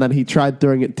point, and then he tried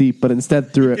throwing it deep, but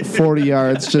instead threw it 40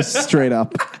 yards just straight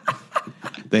up.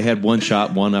 They had one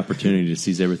shot, one opportunity to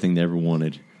seize everything they ever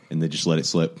wanted, and they just let it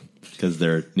slip because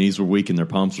their knees were weak and their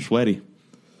palms were sweaty.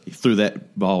 He threw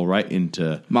that ball right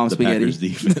into Mom's the spaghetti. Packers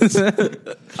defense.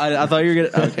 I thought you were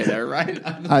going to... Okay, there, right.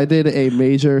 I did a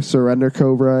major surrender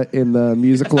cobra in the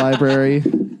music library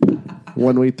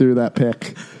when we threw that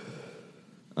pick.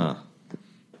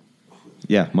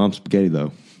 Yeah, Mom's spaghetti,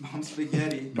 though. Mom's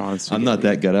spaghetti. I'm not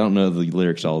that good. I don't know the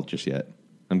lyrics all just yet.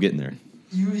 I'm getting there.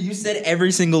 You said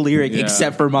every single lyric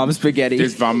except for Mom's spaghetti.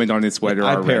 There's vomit on his sweater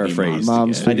I already. paraphrased.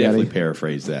 Mom's I spaghetti. definitely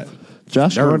paraphrased that.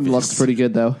 Josh Gordon Nervous. looked pretty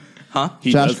good, though. Huh?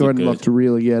 He Josh does look Gordon good. looked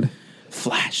really good.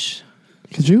 Flash.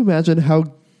 Could you imagine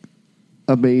how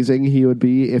amazing he would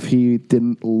be if he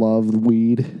didn't love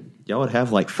weed? Y'all would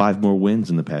have like 5 more wins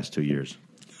in the past 2 years.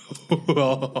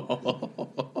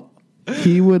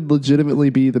 He would legitimately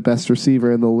be the best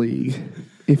receiver in the league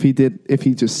if he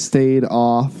just stayed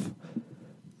off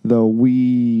the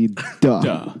weed.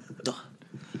 Duh.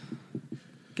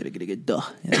 Get duh.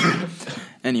 Yeah.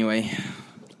 Anyway.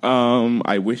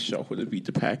 I wish y'all would have beat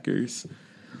the Packers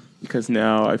because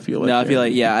now I feel like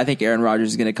I think Aaron Rodgers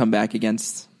is going to come back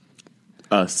against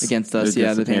us,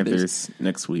 the Panthers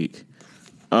next week.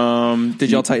 Did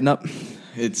y'all tighten up?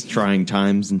 It's trying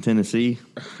times in Tennessee.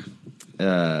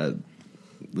 The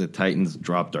Titans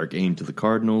dropped our game to the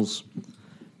Cardinals.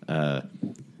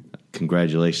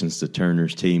 Congratulations to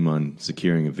Turner's team on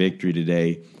securing a victory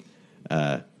today.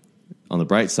 On the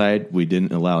bright side, we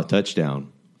didn't allow a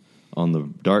touchdown. On the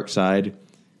dark side,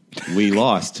 we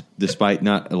lost despite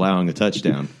not allowing a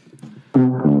touchdown.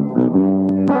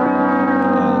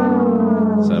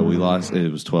 So we lost. It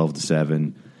was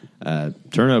 12-7.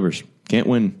 Turnovers. Can't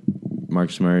win.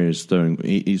 Marcus Murray is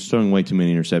he's throwing way too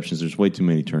many interceptions. There's way too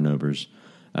many turnovers.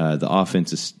 The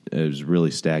offense is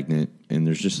really stagnant, and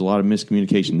there's just a lot of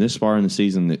miscommunication this far in the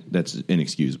season that's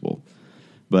inexcusable.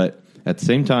 But at the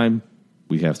same time,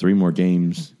 we have 3 more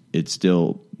games. It's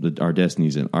still our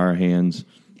destiny's in our hands,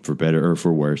 for better or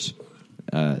for worse.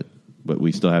 But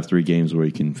we still have 3 games where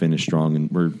we can finish strong,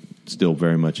 and we're still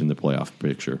very much in the playoff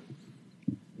picture.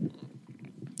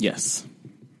 Yes.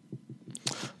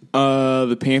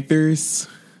 The Panthers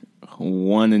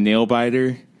won a nail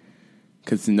biter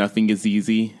because nothing is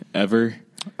easy ever.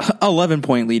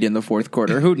 11-point lead in the fourth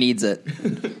quarter. Who needs it?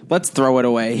 Let's throw it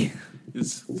away.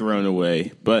 It's thrown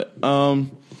away. But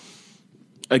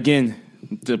again,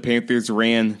 the Panthers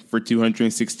ran for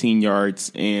 216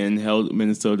 yards and held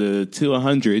Minnesota to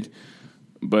 100.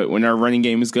 But when our running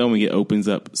game is going, it opens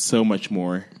up so much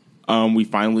more. We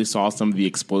finally saw some of the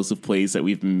explosive plays that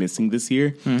we've been missing this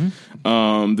year.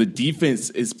 Mm-hmm. The defense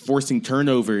is forcing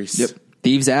turnovers. Yep.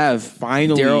 Thieves Ave.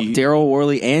 Finally. Daryl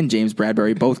Worley and James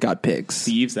Bradbury both got picks.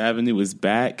 Thieves Avenue is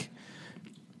back.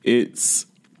 I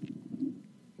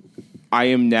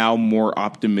am now more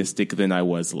optimistic than I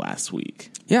was last week.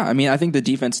 Yeah, I mean, I think the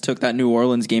defense took that New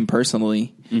Orleans game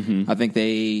personally. Mm-hmm. I think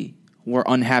they were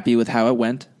unhappy with how it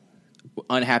went,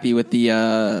 unhappy with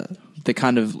the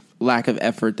kind of lack of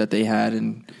effort that they had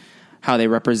and how they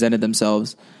represented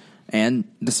themselves, and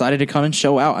decided to come and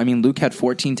show out. I mean, Luke had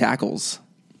 14 tackles.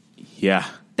 Yeah.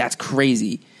 That's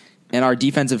crazy. And our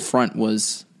defensive front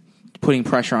was putting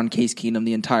pressure on Case Keenum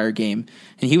the entire game.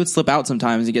 And he would slip out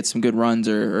sometimes and get some good runs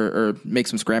or make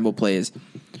some scramble plays.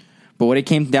 But when it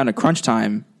came down to crunch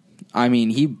time, I mean,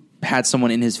 he had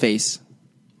someone in his face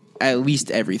at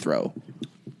least every throw.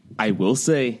 I will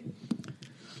say,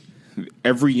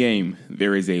 every game,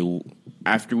 there is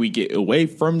after we get away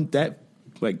from that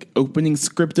like opening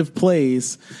script of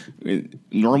plays,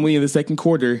 normally in the second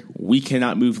quarter, we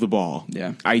cannot move the ball.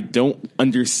 Yeah. I don't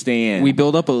understand. We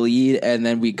build up a lead and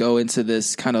then we go into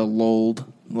this kind of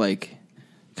lulled, like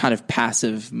kind of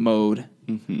passive mode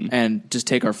and just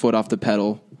take our foot off the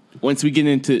pedal. Once we get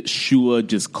into Shula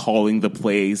just calling the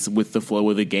plays with the flow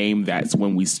of the game, that's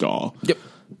when we stall. Yep.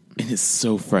 And it's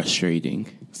so frustrating.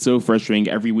 So frustrating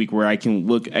every week where I can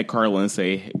look at Carla and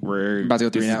say, "We're about to go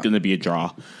this 3 is out. going to be a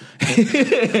draw."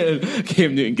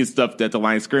 Cam Newton gets stuffed at the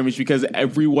line of scrimmage because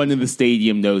everyone in the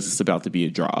stadium knows it's about to be a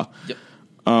draw. Yep.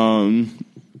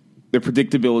 The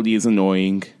predictability is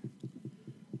annoying,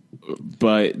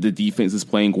 but the defense is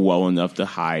playing well enough to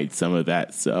hide some of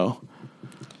that. So,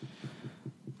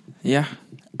 yeah.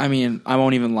 I mean, I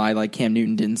won't even lie. Like, Cam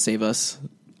Newton didn't save us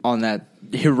on that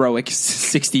heroic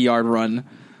 60-yard run.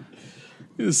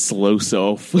 his slow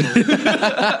self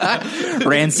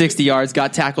ran 60 yards,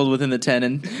 got tackled within the 10,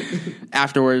 and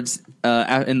afterwards,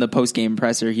 in the post-game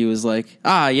presser, he was like,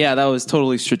 yeah, that was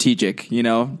totally strategic,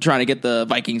 trying to get the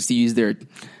Vikings to use their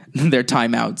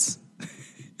timeouts.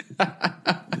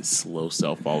 His slow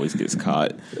self always gets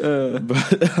caught.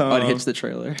 Unhitch the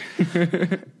trailer.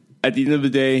 At the end of the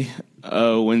day,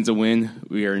 win's a win.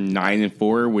 We are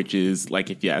 9-4, which is like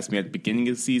if you asked me at the beginning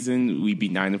of the season, we'd be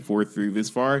 9-4 through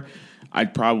this far.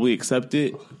 I'd probably accept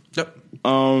it. Yep.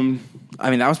 I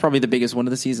mean, that was probably the biggest one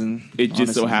of the season. It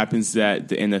just so happens that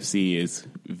the NFC is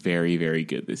very, very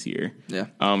good this year. Yeah.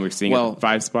 We're seeing a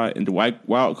 5 spot in the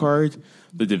wild card.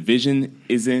 The division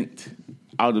isn't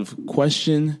out of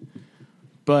question,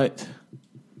 but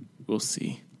we'll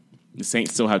see. The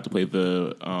Saints still have to play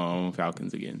the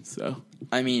Falcons again. So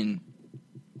I mean,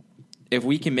 if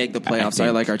we can make the playoffs, I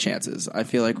like our chances. I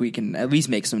feel like we can at least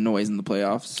make some noise in the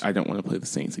playoffs. I don't want to play the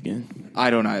Saints again. I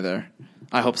don't either.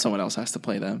 I hope someone else has to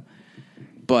play them.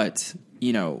 But,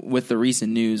 with the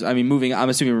recent news, I mean, I'm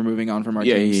assuming we're moving on from our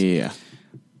games. Yeah.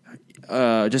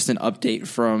 Just an update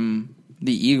from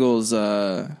the Eagles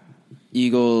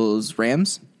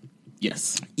Rams.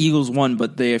 Yes. Eagles won,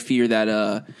 but they fear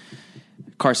that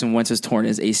Carson Wentz has torn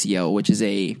his ACL, which is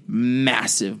a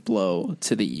massive blow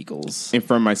to the Eagles. And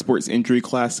from my sports injury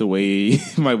class,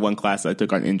 my one class I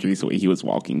took on injuries, the way he was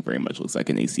walking very much looks like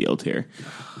an ACL tear.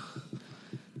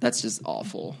 That's just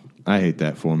awful. I hate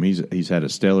that for him. He's had a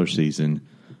stellar season.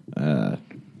 I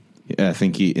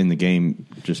think he in the game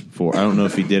just before. I don't know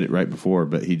if he did it right before,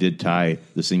 but he did tie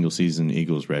the single season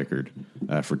Eagles record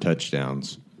for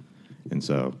touchdowns. And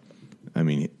so, I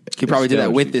mean, he probably did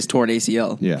that with this torn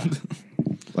ACL. Yeah,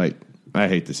 I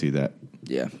hate to see that.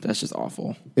 Yeah, that's just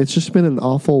awful. It's just been an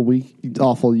awful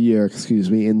year,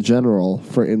 in general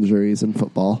for injuries in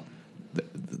football.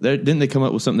 Didn't they come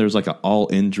up with something? There was like an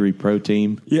all-injury pro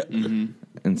team. Yeah. Mm-hmm.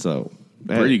 And so...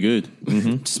 Pretty good.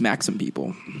 Mm-hmm. Smack some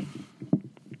people.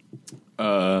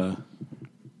 I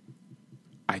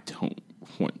don't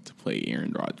want to play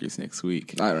Aaron Rodgers next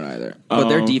week. I don't either. But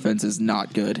their defense is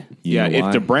not good. Yeah,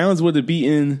 if the Browns would have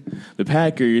beaten the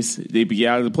Packers, they'd be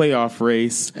out of the playoff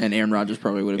race. And Aaron Rodgers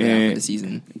probably would have been out for the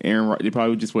season. They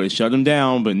probably just would have shut him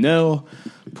down, but no,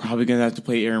 probably going to have to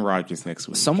play Aaron Rodgers next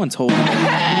week. Someone told me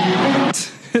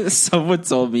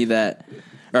that,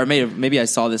 or maybe I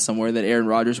saw this somewhere, that Aaron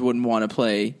Rodgers wouldn't want to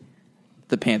play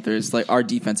the Panthers, like our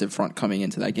defensive front coming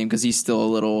into that game, because he's still a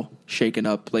little shaken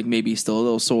up, like maybe still a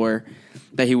little sore,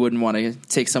 that he wouldn't want to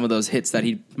take some of those hits that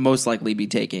he'd most likely be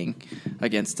taking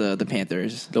against the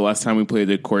Panthers. The last time we played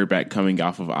the quarterback coming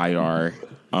off of IR,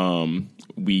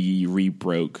 we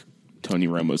re-broke Tony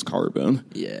Romo's collarbone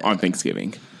on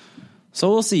Thanksgiving. So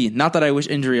we'll see. Not that I wish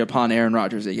injury upon Aaron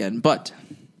Rodgers again, but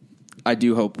I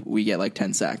do hope we get like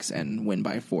 10 sacks and win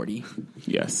by 40.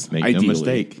 Yes. Make ideally. no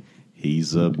mistake.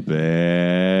 He's a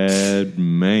bad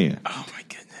man. Oh, my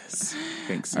goodness.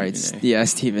 Thanks, All right. Stephen A. Yeah,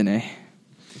 Stephen A.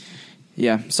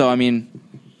 Yeah. So, I mean,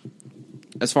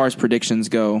 as far as predictions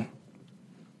go,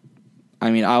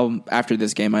 I mean, after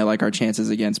this game, I like our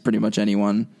chances against pretty much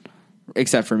anyone,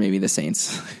 except for maybe the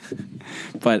Saints.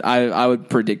 But I would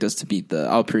predict us to beat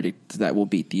I'll predict that we'll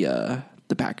beat the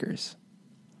Packers.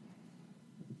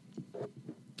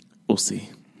 We'll see.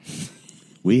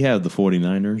 We have the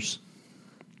 49ers.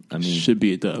 I mean, Should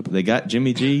be a dub. they got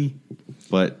Jimmy G,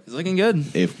 but It's looking good.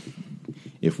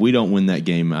 if we don't win that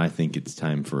game, I think it's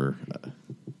time for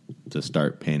to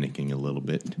start panicking a little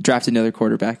bit. Draft another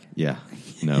quarterback. Yeah,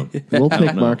 no, We'll I take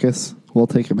don't know. Marcus. We'll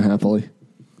take him happily.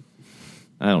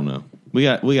 I don't know. We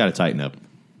got to tighten up.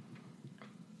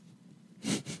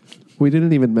 We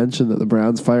didn't even mention that the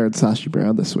Browns fired Sashi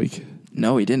Brown this week.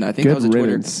 No, he didn't. I think Good that was a Twitter.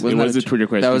 riddance. It was a Twitter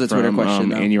question. That was a Twitter from, question.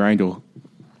 though. Andy Reindl.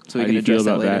 So we How can do you feel address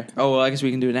that about later. that? Oh, well, I guess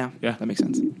we can do it now. Yeah. That makes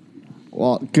sense.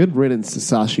 Well, good riddance to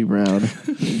Sashi Brown.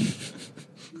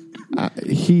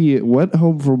 He went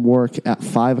home from work at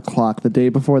 5 o'clock the day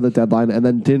before the deadline and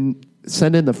then didn't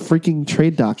send in the freaking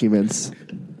trade documents.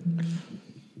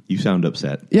 You sound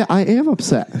upset. Yeah, I am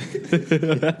upset.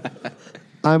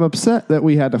 I'm upset that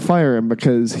we had to fire him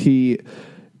because in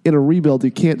a rebuild,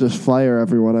 you can't just fire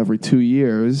everyone every 2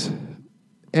 years.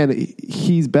 And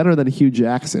he's better than Hugh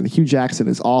Jackson. Hugh Jackson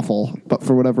is awful, but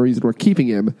for whatever reason, we're keeping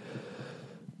him.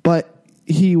 But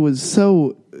he was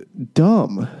so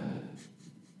dumb.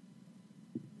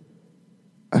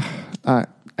 I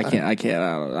can't. I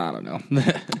don't know.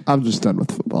 I'm just done with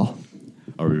football.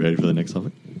 Are we ready for the next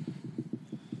topic?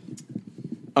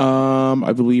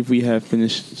 I believe we have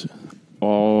finished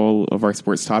all of our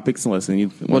sports topics. Unless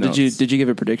anyone else. Did you give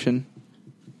a prediction?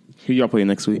 Who y'all play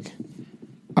next week?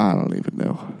 I don't even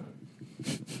know.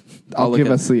 I'll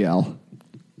give us the L.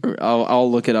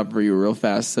 I'll look it up for you real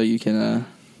fast so you can.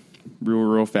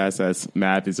 Real fast as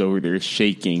Matt is over there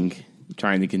shaking,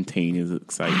 trying to contain his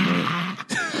excitement.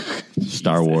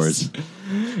 Star Wars.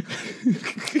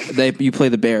 You play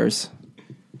the Bears.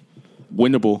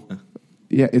 Winnable.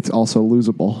 Yeah, it's also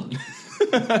losable.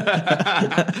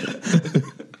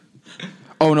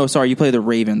 Oh, no, sorry. You play the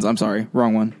Ravens. I'm sorry.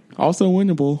 Wrong one. Also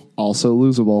winnable. Also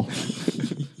losable.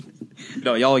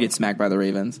 No, y'all get smacked by the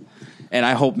Ravens. And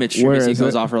I hope Mitch Trubisky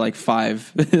goes off for like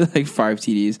five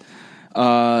TDs.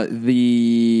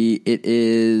 It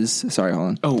is, sorry, hold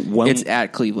on. Oh, well, it's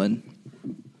at Cleveland.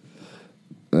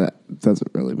 That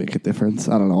doesn't really make a difference.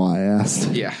 I don't know why I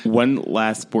asked. Yeah. One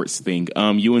last sports thing.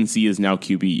 UNC is now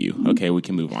QBU. Okay, we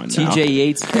can move on now. TJ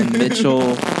Yates and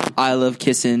Mitchell, I love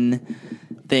kissing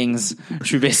things.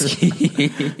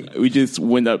 Trubisky. We just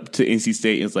went up to NC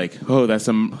State and it's like, oh, that's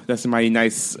a mighty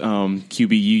nice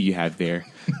QBU you have there.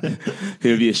 It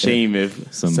would be a shame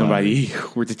if somebody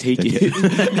were to take it.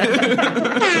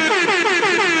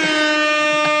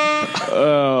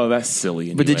 Oh, that's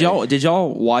silly. Anyway. But did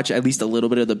y'all watch at least a little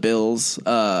bit of the Bills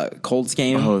Colts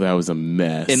game? Oh, that was a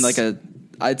mess. In like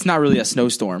it's not really a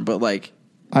snowstorm, but like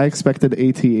I expected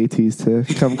ATs to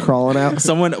come crawling out.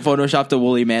 Someone photoshopped a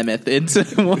woolly mammoth into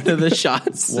one of the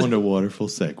shots. What a wonderful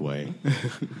segue.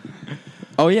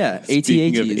 Oh yeah,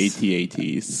 Speaking of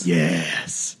ATs,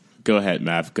 yes. Go ahead,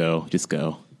 Mav. Go, just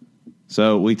go.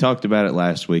 So we talked about it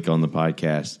last week on the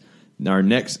podcast. Our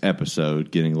next episode,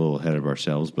 getting a little ahead of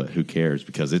ourselves, but who cares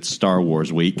because it's Star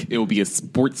Wars week. It will be a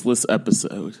sportsless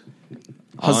episode.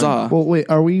 Huzzah. Well, wait,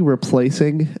 are we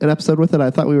replacing an episode with it?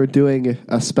 I thought we were doing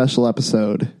a special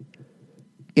episode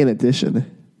in addition.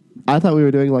 I thought we were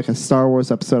doing like a Star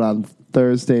Wars episode on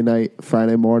Thursday night,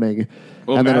 Friday morning,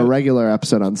 and then a regular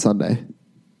episode on Sunday.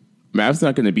 Mav's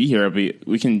not going to be here, but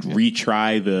we can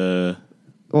retry the...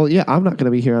 Well, yeah, I'm not going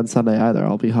to be here on Sunday either.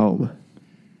 I'll be home.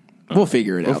 We'll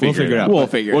figure it out. We'll figure it out.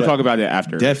 We'll talk about it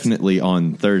after. Definitely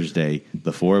on Thursday,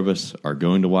 the four of us are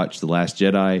going to watch The Last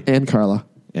Jedi. And Carla.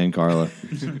 Hey, Carla.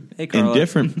 In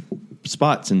different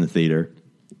spots in the theater.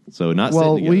 So not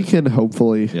well, sitting we can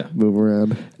hopefully move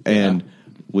around. And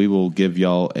we will give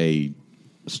y'all a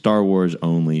Star Wars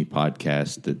only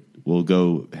podcast that we'll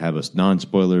go have a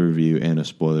non-spoiler review and a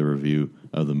spoiler review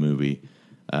of the movie.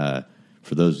 For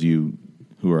those of you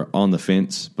who are on the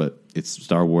fence, but it's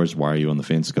Star Wars, why are you on the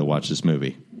fence? Go watch this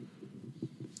movie.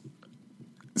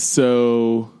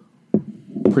 So,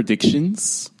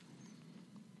 predictions?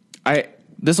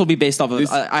 This will be based off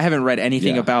of. I haven't read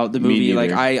anything about the movie.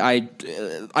 Like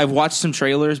I've watched some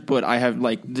trailers, but I have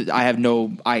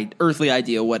no earthly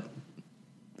idea what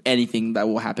anything that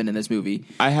will happen in this movie.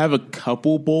 I have a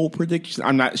couple bold predictions.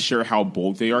 I'm not sure how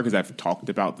bold they are because I've talked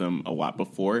about them a lot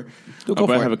before. But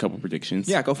I have a couple predictions.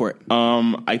 Yeah, go for it.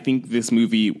 I think this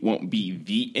movie won't be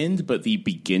the end, but the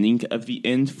beginning of the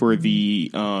end for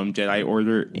the Jedi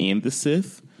Order and the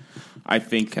Sith. I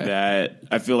think that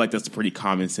I feel like that's a pretty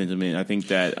common sentiment. I think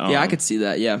that I could see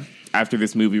that. Yeah, after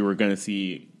this movie, we're going to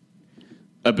see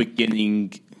a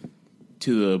beginning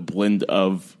to the blend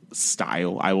of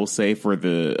style, I will say, for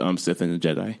the Sith and the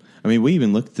Jedi. I mean, we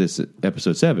even looked at this at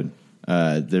episode 7.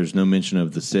 There's no mention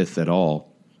of the Sith at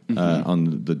all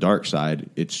on the dark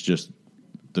side. It's just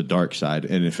the dark side,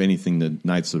 and if anything, the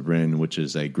Knights of Ren, which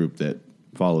is a group that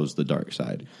follows the dark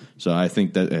side. So I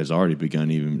think that has already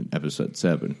begun even in episode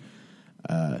 7.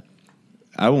 I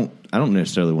don't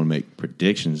necessarily want to make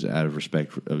predictions out of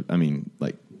respect for,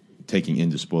 like taking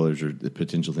into spoilers or the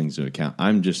potential things to account.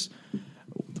 I'm just,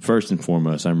 first and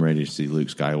foremost, I'm ready to see Luke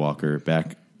Skywalker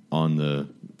back on the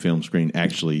film screen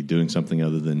actually doing something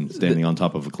other than standing on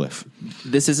top of a cliff.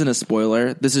 This isn't a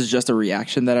spoiler. This is just a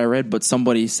reaction that I read, but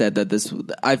somebody said that this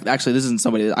isn't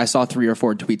somebody. I saw 3 or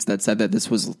 4 tweets that said that this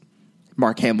was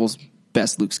Mark Hamill's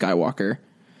best Luke Skywalker.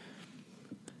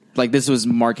 Like, this was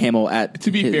Mark Hamill at...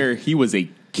 To be fair, he was a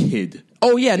kid.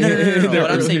 Oh yeah, no.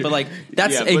 What I'm saying, but like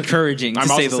that's encouraging. I'm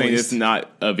to also say the saying least. It's not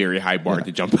a very high bar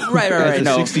to jump over. Right.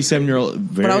 No,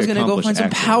 67-year-old. But I was going to go find some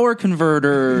power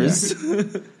converters.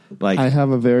 Like I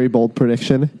have a very bold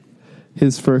prediction.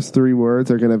 His first 3 words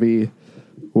are going to be,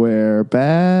 "We're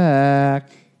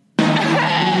back."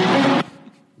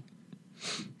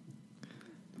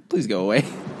 Please go away.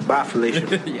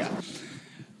 Bifurcation. Yeah.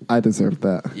 I deserve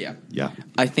that. yeah.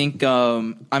 I think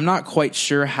I'm not quite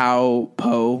sure how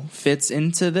Poe fits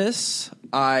into this.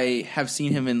 I have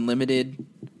seen him in limited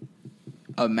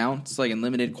amounts, like in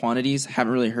limited quantities.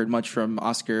 Haven't really heard much from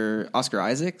Oscar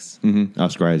Isaacs.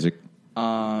 Oscar Isaac.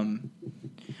 I'm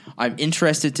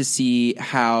interested to see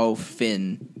how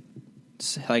Finn,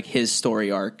 like his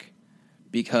story arc,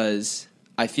 because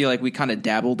I feel like we kind of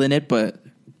dabbled in it, but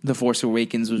The Force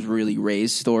Awakens was really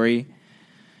Rey's story.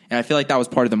 And I feel like that was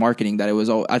part of the marketing, that it was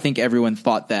all, I think everyone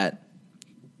thought that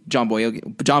John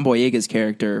Boyega's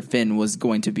character, Finn, was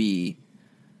going to be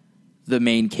the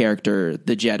main character,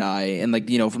 the Jedi. And like,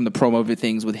 you know, from the promo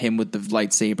things with him with the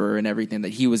lightsaber and everything, that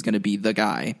he was going to be the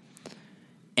guy.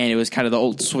 And it was kind of the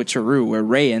old switcheroo where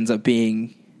Rey ends up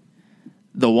being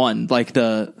the one, like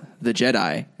the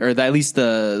Jedi, or at least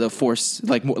the Force,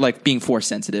 like being Force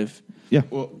sensitive. Yeah.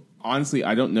 Well, honestly,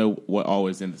 I don't know what all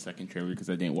was in the second trailer because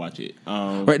I didn't watch it.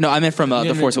 Right? No, I meant from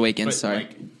The Force Awakens. Sorry.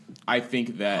 Like, I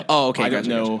think that. Oh, okay. I don't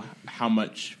know how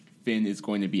much Finn is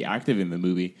going to be active in the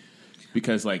movie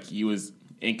because, like, he was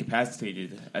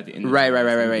incapacitated at the end. Of the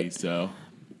movie, Right. So,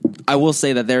 I will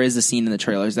say that there is a scene in the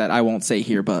trailers that I won't say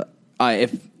here, but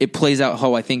if it plays out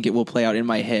how I think it will play out in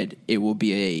my head, it will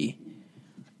be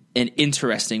an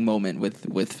interesting moment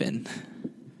with Finn.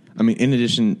 I mean, in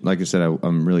addition, like I said,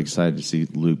 I'm really excited to see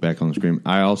Luke back on the screen.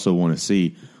 I also want to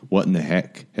see what in the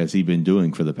heck has he been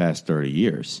doing for the past 30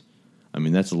 years. I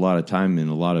mean, that's a lot of time and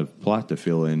a lot of plot to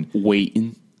fill in.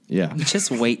 waiting. Yeah.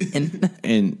 Just waiting.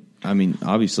 And, I mean,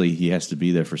 obviously he has to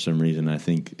be there for some reason. I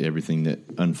think everything that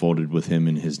unfolded with him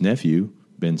and his nephew,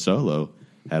 Ben Solo,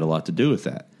 had a lot to do with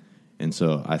that. And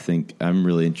so I think I'm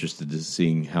really interested in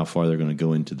seeing how far they're going to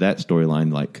go into that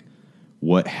storyline, like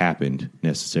what happened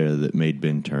necessarily that made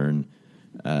Ben turn,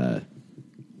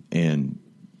 and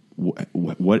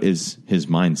what is his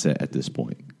mindset at this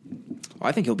point. Well,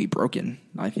 I think he'll be broken.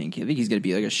 I think he's going to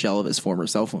be like a shell of his former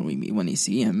self when we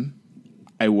see him.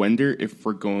 I wonder if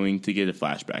we're going to get a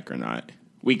flashback or not.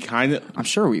 We kind of. I'm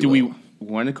sure we do. will. We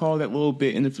want to call that little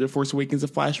bit in The Force Awakens a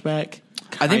flashback.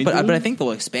 I think, but I think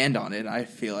they'll expand on it. I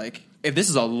feel like if this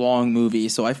is a long movie,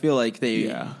 so I feel like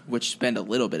they would spend a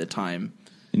little bit of time.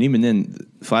 And even then,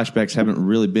 flashbacks haven't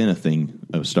really been a thing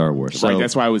of Star Wars. So right,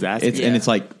 that's why I was asking. And it's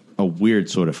like a weird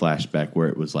sort of flashback where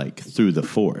it was like through the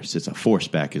Force. It's a Force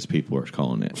back, as people are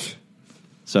calling it.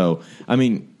 So, I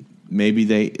mean,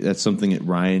 maybe that's something that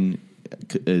Ryan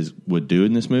would do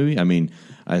in this movie. I mean,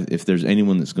 if there's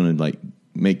anyone that's going to like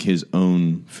make his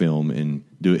own film and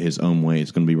do it his own way,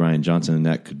 it's going to be Rian Johnson, and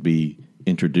that could be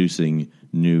introducing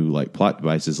new like plot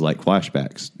devices like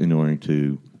flashbacks in order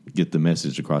to get the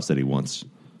message across that he wants.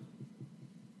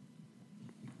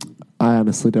 I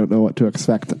honestly don't know what to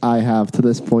expect. I have, to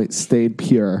this point, stayed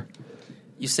pure.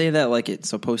 You say that like it's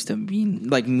supposed to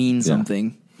mean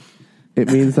something.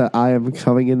 It means that I am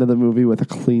coming into the movie with a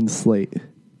clean slate.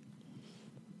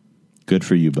 Good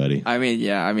for you, buddy. I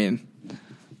mean,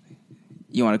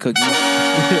 you want a cookie?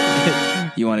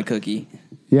 You want a cookie?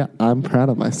 Yeah, I'm proud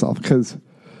of myself because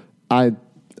I've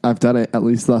done it, at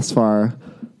least thus far,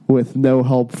 with no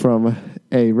help from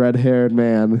a red-haired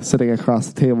man sitting across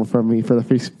the table from me for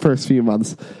the first few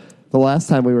months. The last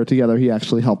time we were together, he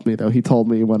actually helped me, though. He told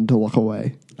me when to look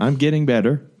away. I'm getting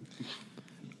better.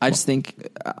 I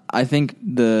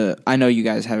know you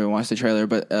guys haven't watched the trailer,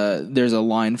 but there's a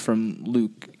line from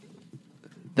Luke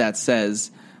that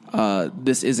says,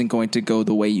 this isn't going to go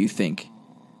the way you think.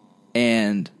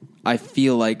 And I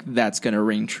feel like that's going to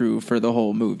ring true for the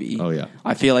whole movie. Oh, yeah.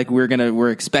 I feel like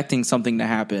we're expecting something to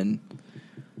happen,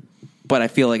 but I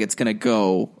feel like it's going to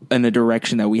go in a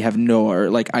direction that we have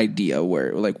no idea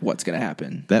where what's going to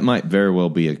happen. That might very well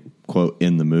be a quote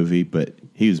in the movie, but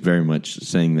he was very much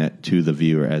saying that to the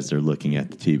viewer as they're looking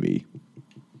at the TV.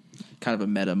 Kind of a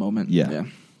meta moment. Yeah.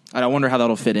 And I wonder how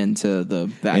that'll fit into the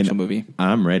actual movie.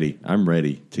 I'm ready. I'm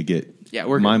ready to get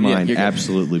my mind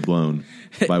absolutely blown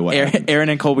by what happened. Aaron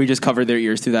and Colby just covered their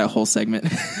ears through that whole segment.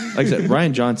 Like I said,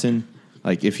 Rian Johnson,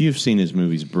 like if you've seen his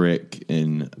movies Brick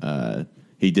and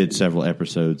he did several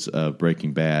episodes of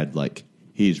Breaking Bad, like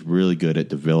he's really good at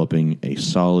developing a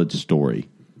solid story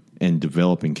and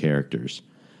developing characters.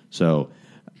 So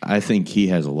I think he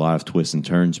has a lot of twists and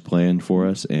turns planned for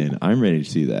us, and I'm ready to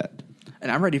see that.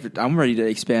 And I'm ready to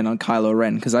expand on Kylo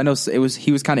Ren because I know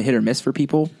he was kind of hit or miss for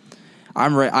people.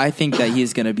 I think that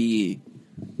he's going to be.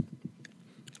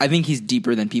 I think he's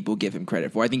deeper than people give him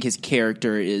credit for. I think his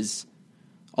character is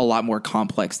a lot more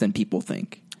complex than people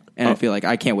think, and I feel like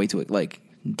I can't wait to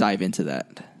dive into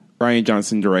that. Rian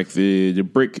Johnson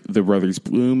directed Brick, The Brothers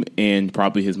Bloom, and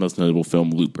probably his most notable film,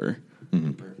 Looper.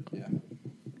 Mm-hmm.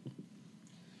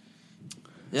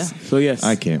 Yeah. So yes,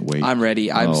 I can't wait. I'm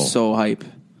ready. I'm so hype.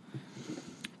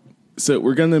 So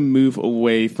we're going to move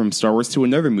away from Star Wars to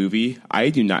another movie. I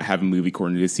do not have a movie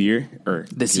corner this year.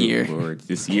 This year.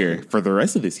 For the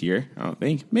rest of this year, I don't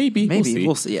think. Maybe.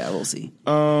 We'll see. Yeah, we'll see.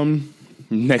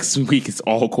 Next week is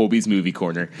all Colby's movie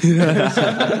corner.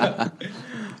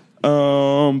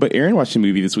 But Aaron watched a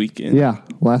movie this weekend. Yeah.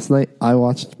 Last night I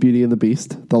watched Beauty and the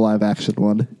Beast, the live action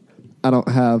one. I don't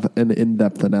have an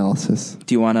in-depth analysis.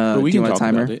 Do you want a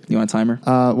timer? You want a timer?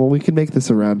 Well, we can make this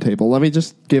a round table. Let me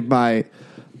just give my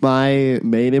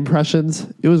main impressions.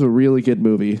 It was a really good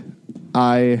movie.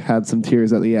 I had some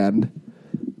tears at the end.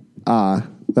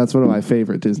 That's one of my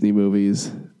favorite Disney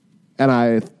movies. And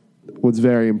I was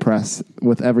very impressed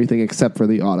with everything except for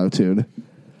the auto-tune.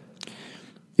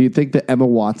 You'd think that Emma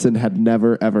Watson had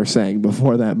never, ever sang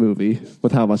before that movie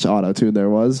with how much auto-tune there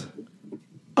was.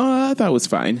 I thought it was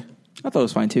fine. I thought it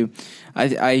was fine, too.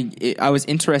 I was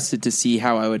interested to see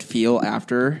how I would feel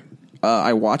after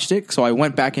I watched it, so I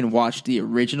went back and watched the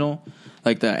original,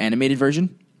 the animated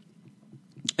version,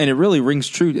 and it really rings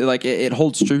true. It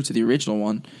holds true to the original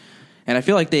one, and I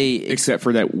feel like except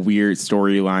for that weird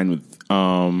storyline with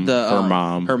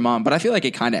her mom. But I feel like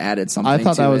it kind of added something. I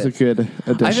thought that was a good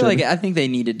addition. I think they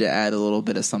needed to add a little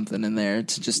bit of something in there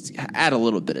to just add a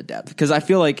little bit of depth because I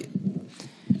feel like.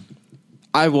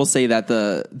 I will say that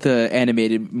the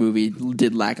animated movie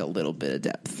did lack a little bit of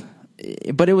depth.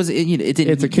 But it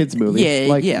didn't. It's a kids movie.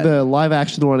 Yeah. The live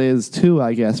action one is too,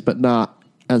 I guess, but not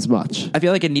as much. I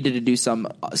feel like it needed to do some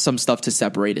stuff to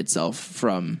separate itself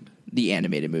from the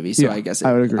animated movie. So I guess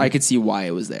I would agree. I could see why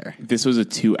it was there. This was a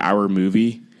 2-hour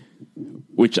movie,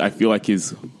 which I feel like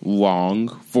is long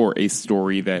for a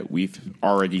story that we've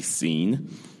already seen.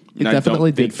 It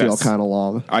definitely did feel kind of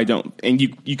long. I don't, and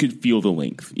you could feel the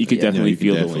length. You could definitely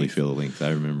feel the length. I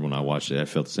remember when I watched it, I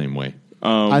felt the same way.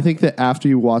 I think that after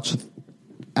you watch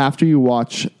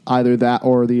either that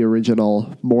or the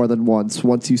original more than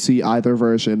once you see either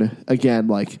version again,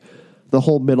 the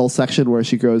whole middle section where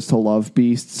she goes to love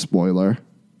Beast, spoiler.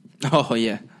 Oh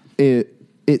yeah, it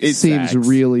seems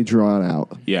really drawn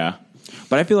out. Yeah.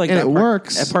 But I feel like it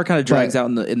works. That part kind of drags out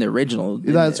in the original.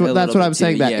 That's what I'm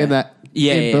saying. Too.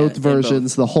 In both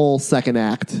versions, the whole second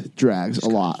act drags a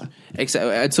lot. Except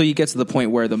until you get to the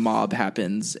point where the mob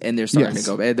happens and they're starting to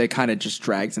go. They kind of just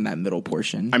drags in that middle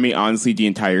portion. I mean, honestly, the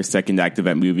entire second act of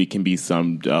that movie can be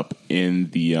summed up in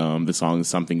the song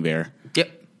 "Something There."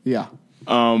 Yep. Yeah.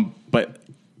 But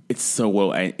it's so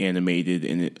well animated,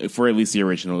 and for at least the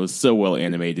original, it's so well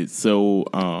animated. So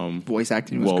voice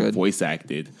acting was good. Voice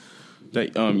acted.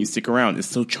 That you stick around. It's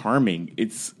so charming.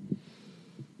 It's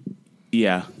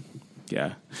yeah.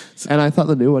 And I thought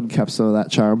the new one kept some of that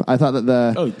charm. I thought that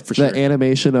the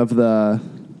animation of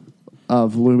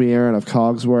Lumiere and of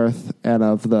Cogsworth and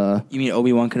of the You mean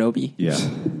Obi-Wan Kenobi? Yeah.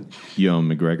 Ewan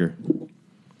McGregor.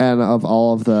 And of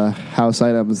all of the house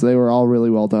items, they were all really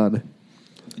well done.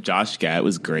 Josh Gad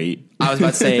was great. I was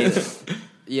about to say,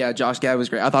 yeah, Josh Gad was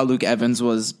great. I thought Luke Evans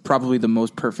was probably the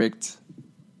most perfect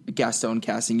Gaston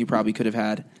casting you probably could have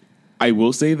had. I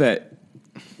will say that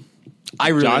I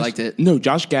really liked it. No,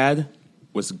 Josh Gad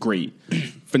was great,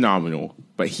 phenomenal,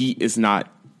 but he is not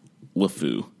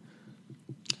LeFou.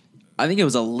 I think it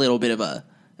was a little bit of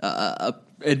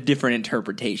a different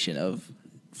interpretation of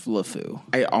LeFou.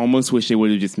 I almost wish they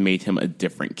would have just made him a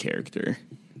different character.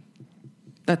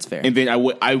 That's fair. And then I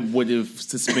would have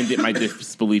suspended my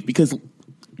disbelief because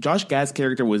Josh Gad's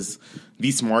character was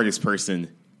the smartest person.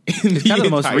 It's kind of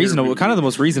the most reasonable. Movie. Kind of the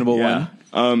most reasonable one.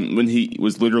 When he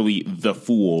was literally the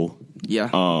fool. Yeah.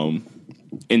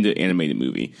 In the animated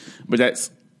movie, but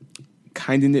that's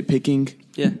kind of nitpicking.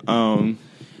 Yeah.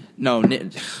 No.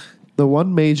 The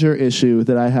one major issue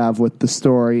that I have with the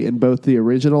story in both the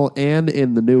original and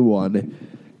in the new one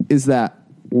is that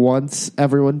once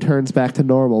everyone turns back to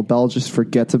normal, Belle just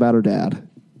forgets about her dad.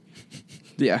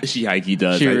 Yeah, she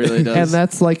does. She really does. And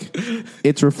that's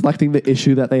it's reflecting the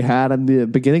issue that they had in the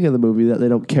beginning of the movie that they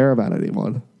don't care about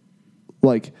anyone.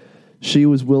 She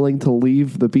was willing to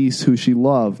leave the Beast who she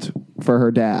loved for her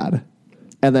dad.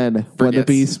 And then when the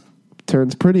Beast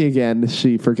turns pretty again,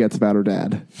 she forgets about her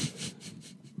dad.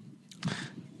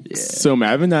 Yeah. So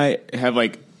Mav and I have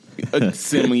a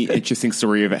similarly interesting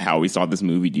story about how we saw this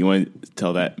movie. Do you want to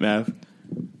tell that, Mav?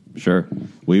 Sure.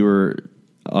 We were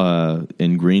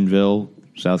in Greenville,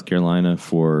 South Carolina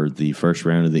for the first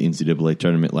round of the NCAA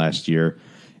tournament last year.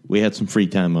 We had some free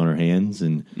time on our hands,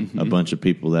 and a bunch of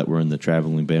people that were in the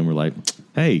traveling band were like,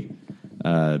 hey,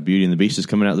 Beauty and the Beast is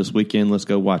coming out this weekend. Let's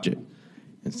go watch it.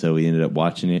 And so we ended up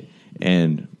watching it.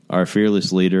 And our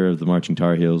fearless leader of the Marching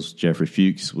Tar Heels, Jeffrey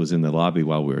Fuchs, was in the lobby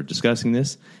while we were discussing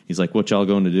this. He's like, what y'all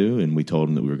going to do? And we told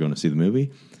him that we were going to see the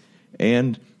movie.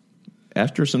 And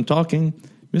after some talking,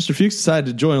 Mr. Fuchs decided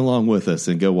to join along with us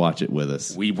and go watch it with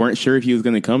us. We weren't sure if he was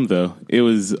going to come, though. It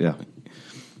was a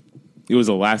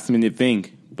last-minute thing.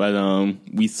 But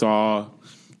we saw,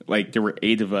 like, there were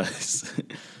 8 of us.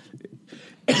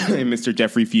 And Mr.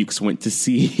 Jeffrey Fuchs went to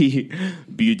see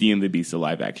Beauty and the Beast, the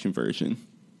live-action version.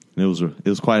 And it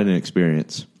was quite an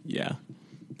experience. Yeah.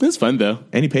 It was fun, though.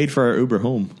 And he paid for our Uber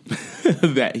home.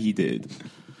 That he did.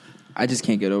 I just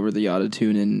can't get over the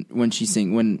auto-tune. And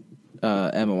when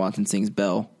Emma Watson sings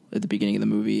Belle at the beginning of the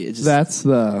movie, that's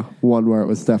the one where it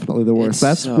was definitely the worst.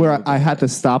 That's so where I had to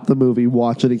stop the movie,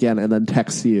 watch it again, and then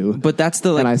text you. But that's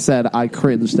the and I said I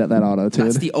cringed at that auto-tune.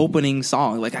 That's the opening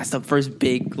song. Like, that's the first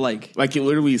big like it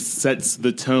literally sets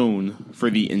the tone for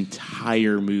the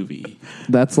entire movie.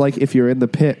 That's like if you're in the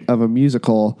pit of a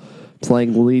musical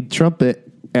playing lead trumpet,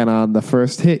 and on the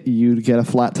first hit you'd get a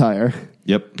flat tire.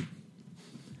 Yep.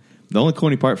 The only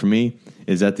corny part for me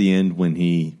is at the end when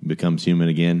he becomes human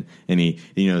again, and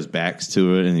his back's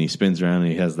to it, and he spins around,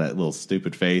 and he has that little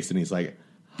stupid face, and he's like,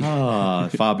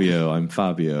 Fabio, I'm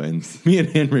Fabio. And me and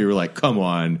Henry were like, come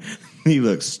on, he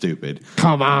looks stupid.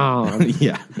 Come on.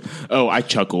 Yeah. Oh, I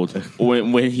chuckled.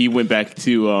 When he went back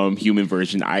to human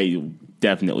version, I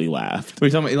definitely laughed. What are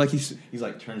you talking about? Like he's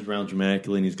like turns around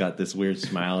dramatically, and he's got this weird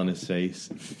smile on his face,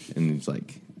 and he's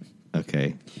like,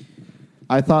 okay.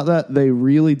 I thought that they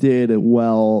really did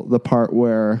well the part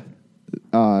where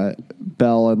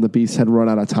Belle and the Beast had run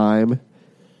out of time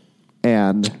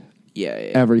and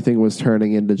everything was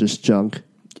turning into just junk.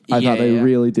 I thought they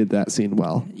really did that scene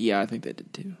well. Yeah, I think they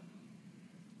did too.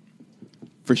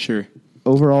 For sure.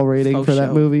 Overall rating for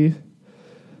that movie,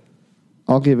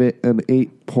 I'll give it an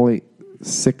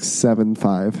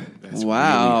 8.675. That's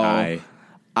wow. really high.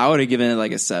 I would have given it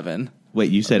like a 7. Wait,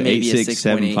 you said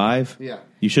 8.675? Yeah.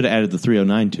 You should have added the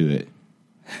 309 to it.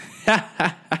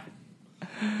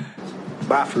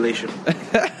 Bye, Felicia.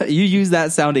 You use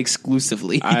that sound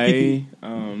exclusively. I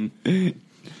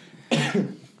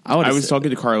was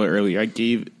talking to Carla earlier. I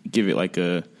give it like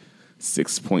a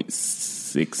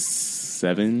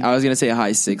 6.67. I was gonna say a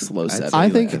high 6, low 7. I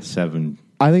think like 7.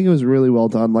 I think it was really well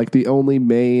done. Like the only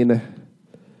main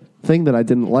thing that I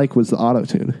didn't like was the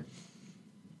auto-tune.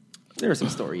 There were some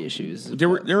story issues. There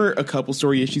were a couple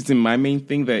story issues, and my main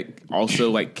thing that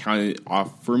also like counted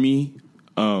off for me,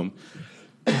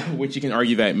 which you can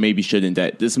argue that maybe shouldn't,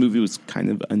 that this movie was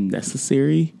kind of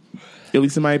unnecessary, at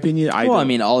least in my opinion. I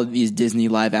mean, all of these Disney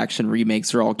live action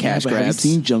remakes are all cash grabs. Have you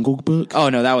seen Jungle Book? Oh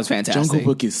no, that was fantastic. Jungle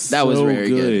Book is so very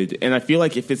good, and I feel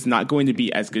like if it's not going to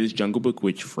be as good as Jungle Book,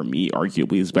 which for me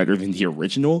arguably is better than the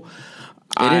original,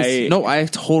 it is. No, I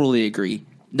totally agree.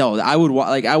 No, I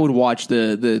would watch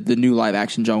the new live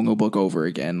action Jungle Book over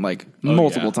again,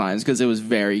 multiple times, because it was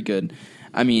very good.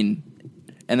 I mean,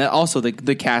 and then also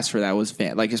the cast for that was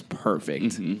is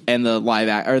perfect, and the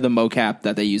the mocap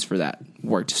that they used for that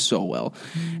worked so well.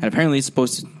 And apparently it's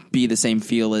supposed to be the same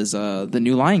feel as the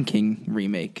new Lion King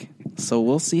remake. So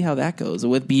we'll see how that goes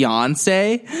with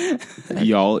Beyonce.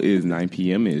 Y'all, is 9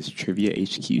 p.m. is Trivia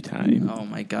HQ time. Oh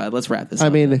my God, let's wrap this up. I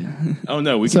mean, oh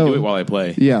no, we can do it while I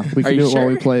play. Yeah, we can do it while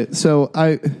we play. So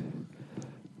I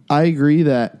agree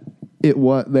that it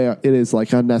is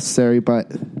like unnecessary,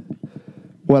 but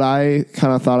what I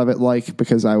kind of thought of it like,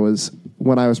 because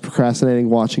when I was procrastinating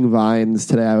watching Vines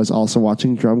today, I was also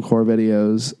watching drum corps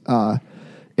videos.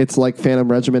 It's like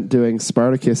Phantom Regiment doing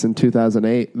Spartacus in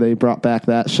 2008. They brought back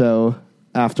that show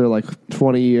after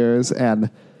 20 years,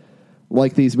 and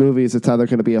like these movies, it's either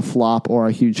going to be a flop or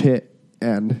a huge hit.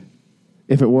 And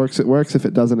if it works, it works. If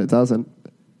it doesn't, it doesn't.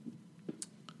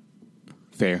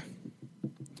 Fair.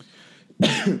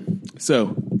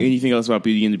 So, anything else about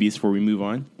Beauty and the Beast before we move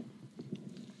on?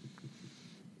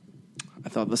 I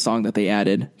thought the song that they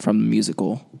added from the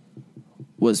musical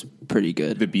was pretty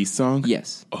good. The Beast song?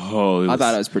 Yes. Oh, I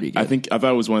thought it was pretty good. I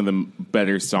thought it was one of the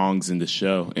better songs in the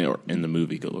show, or in the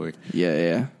movie, good Lord.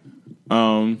 Yeah.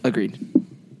 Agreed.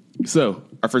 So,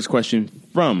 our first question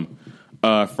from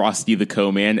Frosty the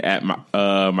Co-Man at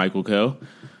Michael Co.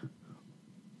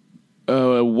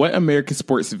 What American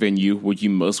sports venue would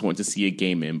you most want to see a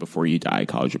game in before you die,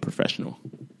 college or professional?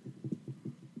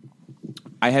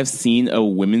 I have seen a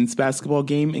women's basketball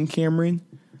game in Cameron.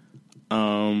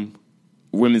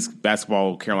 women's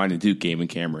basketball Carolina Duke game in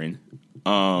Cameron,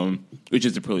 which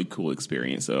is a pretty cool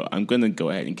experience. So I'm going to go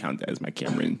ahead and count that as my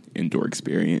Cameron indoor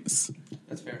experience.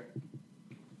 That's fair.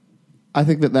 I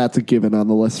think that's a given on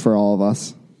the list for all of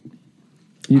us.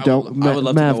 You don't,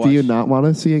 Mav, do you not want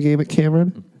to see a game at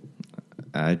Cameron?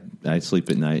 I sleep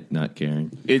at night, not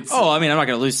caring. I mean, I'm not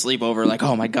going to lose sleep over like,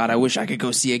 oh my God, I wish I could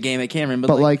go see a game at Cameron.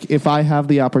 But like if I have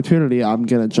the opportunity, I'm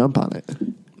going to jump on it.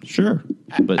 Sure.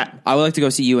 But I would like to go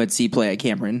see UNC play at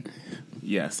Cameron.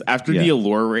 Yes. After the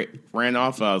allure ran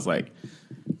off, I was like,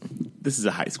 this is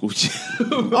a high school gym.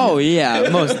 Oh yeah,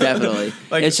 most definitely.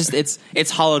 Like, it's just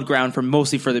it's hollowed ground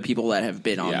mostly for the people that have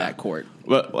been on that court.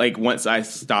 But like once I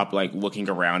stopped like looking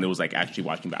around, it was like actually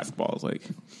watching basketball. I was like,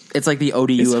 it's like the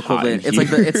ODU equivalent.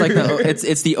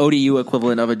 It's the ODU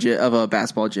equivalent of a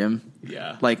basketball gym.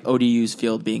 Yeah, like ODU's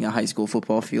field being a high school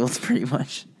football field, pretty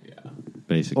much. Yeah,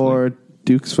 basically. Or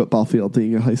Duke's football field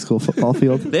being a high school football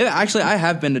field. I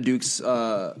have been to Duke's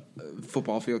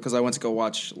football field because I went to go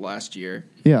watch last year.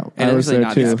 Yeah, and I was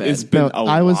there too. It's been a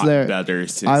lot better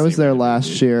since I was there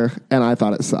last year, and I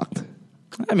thought it sucked.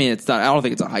 I mean, it's not. I don't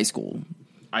think it's a high school.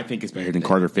 I think it's better than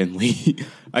Carter Finley.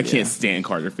 I can't stand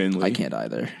Carter Finley. I can't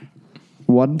either.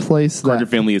 One place Carter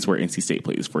Finley is where NC State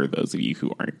plays. For those of you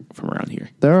who aren't from around here,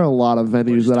 there are a lot of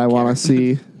venues that I want to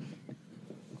see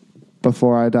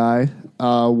before I die.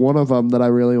 One of them that I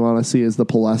really want to see is the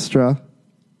Palestra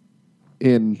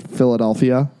in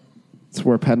Philadelphia. It's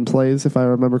where Penn plays, if I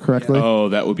remember correctly. Oh,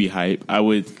 that would be hype. I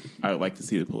would like to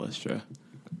see the Palestra.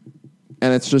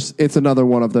 And it's another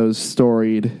one of those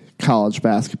storied college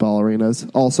basketball arenas.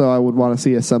 Also, I would want to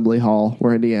see Assembly Hall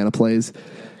where Indiana plays,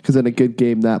 because in a good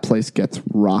game, that place gets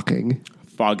rocking.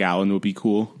 Fog Allen would be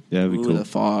cool. Yeah, that'd be cool. The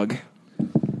Fog.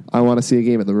 I want to see a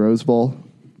game at the Rose Bowl.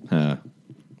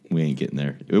 We ain't getting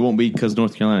there. It won't be because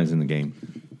North Carolina's in the game.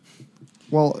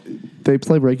 Well, they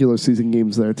play regular season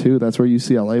games there, too. That's where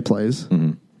UCLA plays.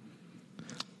 Mm-hmm.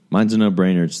 Mine's a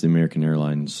no-brainer. It's the American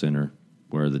Airlines Center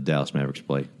where the Dallas Mavericks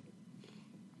play.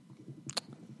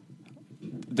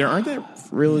 There aren't that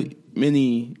really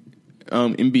many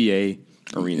NBA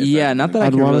arenas. Yeah, not that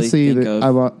I'd want to see.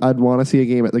 I'd want to see a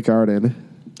game at the Garden.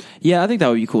 Yeah, I think that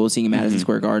would be cool, seeing Madison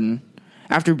Square Garden.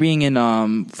 After being in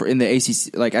the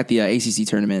ACC, like at the ACC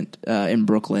tournament in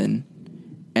Brooklyn,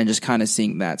 and just kind of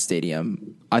seeing that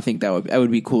stadium, I think that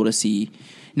would be cool to see.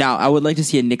 Now, I would like to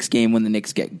see a Knicks game when the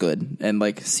Knicks get good, and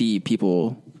like see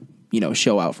people,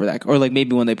 show out for that, or like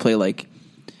maybe when they play like,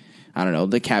 I don't know,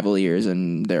 the Cavaliers,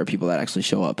 and there are people that actually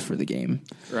show up for the game.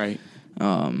 Right.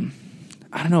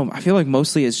 I don't know. I feel like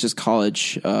mostly it's just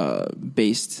college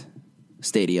based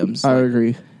stadiums. I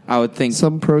agree. I would think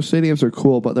some pro stadiums are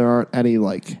cool, but there aren't any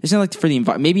like. It's not like for the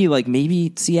environment.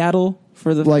 Maybe Seattle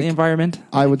for the environment.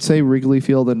 I would say Wrigley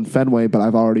Field and Fenway, but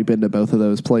I've already been to both of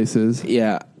those places.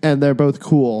 Yeah, and they're both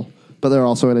cool, but they're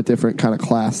also in a different kind of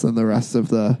class than the rest of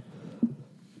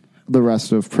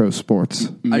pro sports.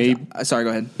 Sorry, go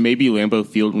ahead. Maybe Lambeau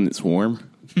Field when it's warm.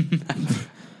 I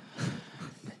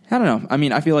don't know. I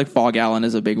mean, I feel like Fog Allen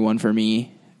is a big one for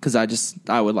me because I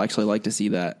would actually like to see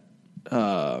that.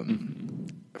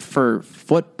 For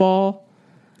football,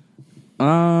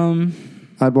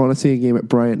 I'd want to see a game at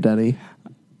Bryant-Denny.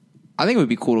 I think it would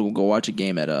be cool to go watch a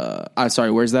game at.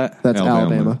 Sorry, where's that? That's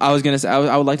Alabama. I was gonna say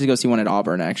I would like to go see one at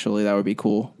Auburn. Actually, that would be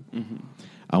cool. Mm-hmm.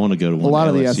 I want to go to one. A lot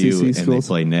of the LSU SEC and schools they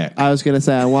play neck. I was gonna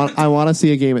say I want to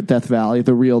see a game at Death Valley,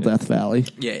 the real Death Valley.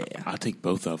 Yeah. I'll take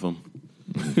both of them.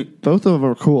 Both of them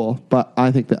are cool, but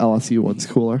I think the LSU one's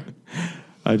cooler.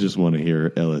 I just want to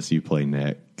hear LSU play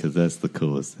neck because that's the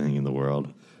coolest thing in the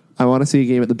world. I want to see a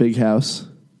game at the Big House.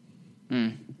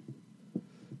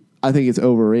 I think it's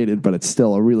overrated, but it's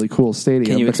still a really cool stadium.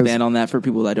 Can you expand on that for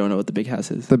people that don't know what the Big House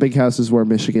is? The Big House is where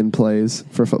Michigan plays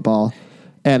for football,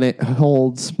 and it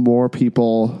holds more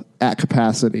people at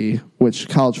capacity, which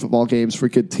college football games for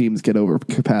good teams get over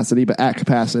capacity, but at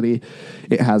capacity,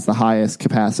 it has the highest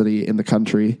capacity in the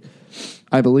country.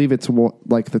 I believe it's more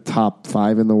like the top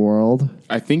 5 in the world.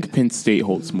 I think Penn State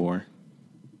holds more.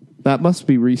 That must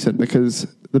be recent because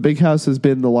the Big House has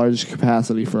been the largest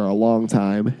capacity for a long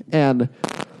time, and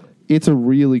it's a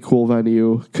really cool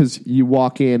venue because you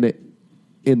walk in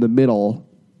the middle,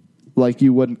 like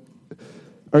you wouldn't,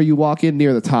 or you walk in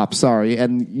near the top,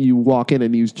 and you walk in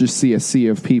and you just see a sea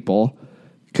of people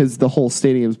because the whole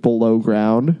stadium's below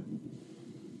ground.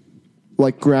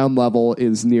 Like ground level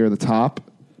is near the top,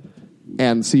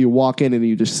 and so you walk in and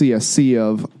you just see a sea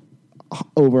of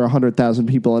over 100,000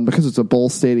 people, and because it's a bowl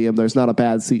stadium, there's not a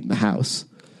bad seat in the house.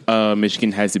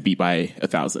 Michigan has it beat by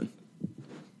 1,000.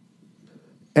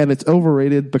 And it's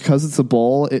overrated because it's a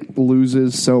bowl. It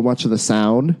loses so much of the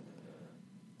sound.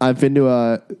 I've been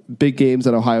to big games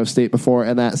at Ohio State before,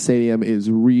 and that stadium is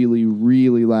really,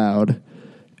 really loud.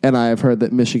 And I have heard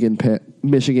that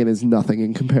Michigan is nothing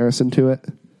in comparison to it.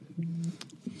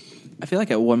 I feel like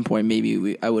at one point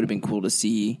maybe I would have been cool to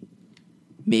see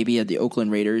maybe at the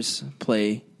Oakland Raiders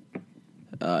play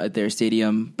at their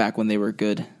stadium back when they were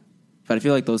good. But I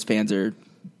feel like those fans are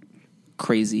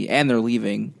crazy, and they're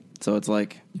leaving, so it's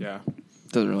like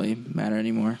doesn't really matter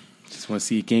anymore. Just want to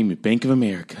see a game at Bank of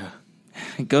America.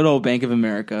 Good old Bank of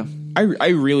America. I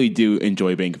really do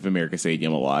enjoy Bank of America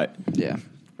Stadium a lot. Yeah.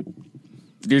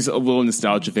 There's a little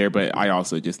nostalgia there, but I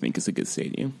also just think it's a good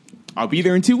stadium. I'll be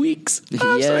there in 2 weeks.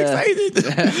 I'm so excited.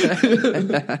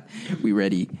 We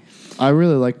ready. I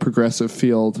really like Progressive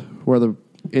Field where the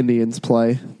Indians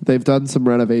play. They've done some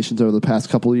renovations over the past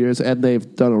couple of years, and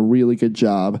they've done a really good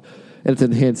job. And it's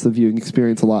enhanced the viewing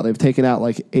experience a lot. They've taken out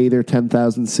like 8,000 or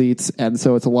 10,000 seats, and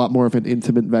so it's a lot more of an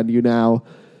intimate venue now.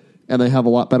 And they have a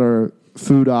lot better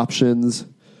food options,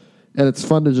 and it's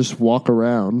fun to just walk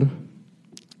around.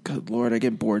 Good Lord, I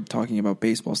get bored talking about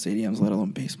baseball stadiums, let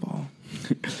alone baseball.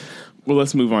 Well,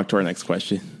 let's move on to our next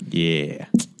question. Yeah.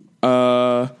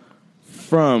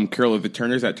 From Carol of the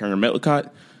Turners at Turner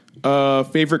Metlicott.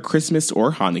 Favorite Christmas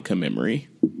or Hanukkah memory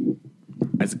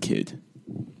as a kid?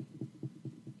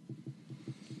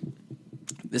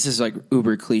 This is like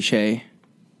uber cliche,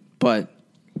 but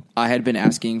I had been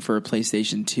asking for a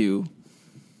PlayStation 2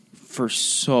 for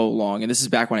so long, and this is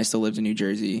back when I still lived in New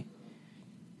Jersey.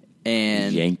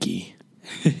 And Yankee.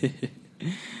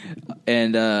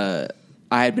 And I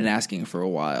had been asking for a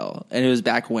while, and it was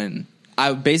back when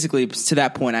I basically, to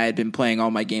that point, I had been playing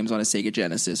all my games on a Sega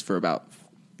Genesis for about,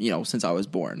 since I was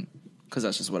born, because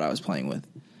that's just what I was playing with.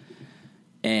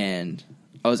 And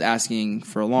I was asking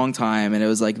for a long time, and it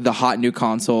was like the hot new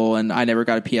console, and I never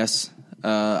got a PS.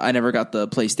 I never got the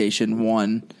PlayStation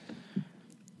 1,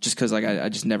 just because like I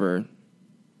just never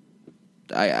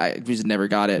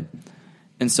got it,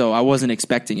 and so I wasn't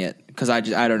expecting it because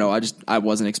I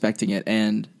wasn't expecting it,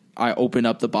 and I opened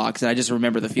up the box, and I just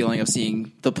remember the feeling of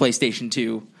seeing the PlayStation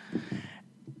 2,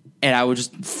 and I was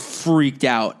just freaked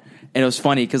out. And it was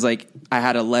funny because like I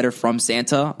had a letter from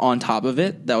Santa on top of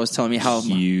it that was telling me how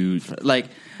cute, like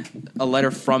a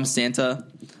letter from Santa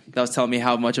that was telling me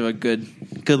how much of a good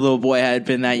little boy I had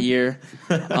been that year.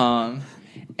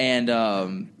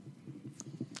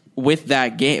 With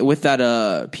that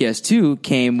PS2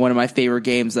 came one of my favorite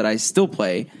games that I still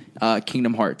play,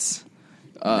 Kingdom Hearts.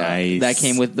 Nice. That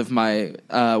came with the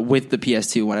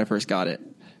PS2 when I first got it.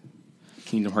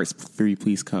 Kingdom Hearts 3,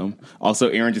 please come. Also,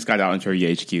 Aaron just got out on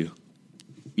Trivia HQ.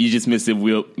 You just missed it.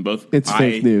 It's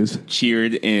fake news.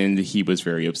 Cheered, and he was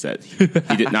very upset. He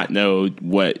did not know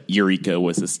what Eureka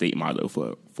was the state motto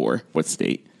for. What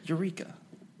state? Eureka.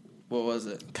 What was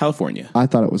it? California. I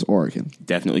thought it was Oregon.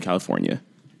 Definitely California.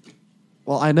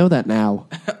 Well, I know that now.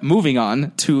 Moving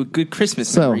on to good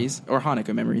Christmas memories or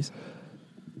Hanukkah memories.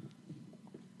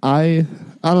 I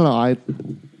don't know.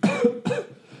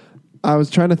 I was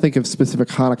trying to think of specific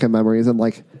Hanukkah memories, and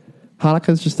like Hanukkah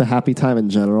is just a happy time in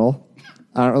general.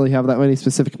 I don't really have that many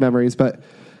specific memories, but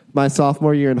my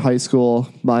sophomore year in high school,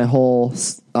 my whole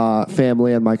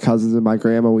family and my cousins and my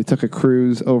grandma, we took a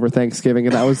cruise over Thanksgiving,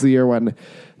 and that was the year when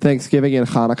Thanksgiving and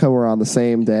Hanukkah were on the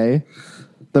same day.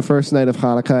 The first night of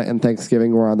Hanukkah and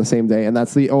Thanksgiving were on the same day, and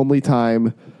that's the only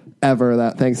time ever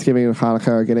that Thanksgiving and Hanukkah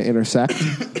are going to intersect,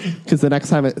 because the next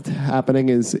time it's happening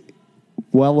is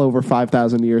well over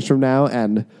 5,000 years from now,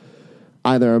 and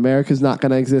either America's not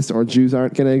going to exist, or Jews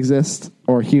aren't going to exist,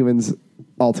 or humans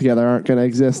altogether aren't going to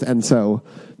exist. And so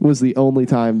it was the only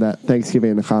time that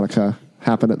Thanksgiving and Hanukkah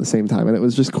happened at the same time, and it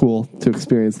was just cool to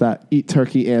experience that. Eat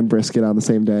turkey and brisket on the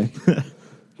same day.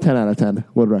 10 out of 10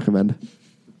 would recommend.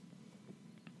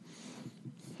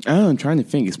 I'm trying to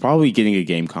think. It's probably getting a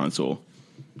game console.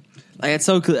 Like it's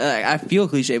so I feel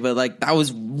cliche, but like that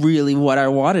was really what I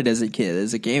wanted as a kid.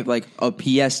 As a game, like a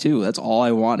PS2. That's all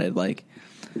I wanted. Like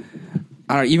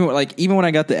I don't even when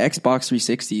I got the Xbox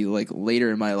 360, like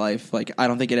later in my life, like I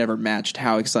don't think it ever matched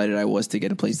how excited I was to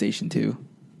get a PlayStation 2.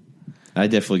 I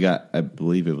definitely got, I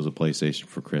believe it was a PlayStation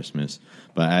for Christmas,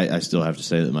 but I still have to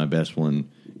say that my best one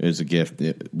is a gift.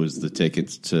 It was the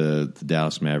tickets to the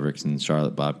Dallas Mavericks and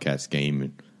Charlotte Bobcats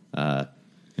game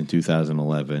in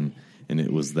 2011. And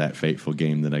it was that fateful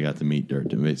game that I got to meet Dirk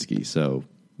Nowitzki. So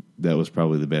that was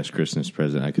probably the best Christmas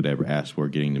present I could ever ask for,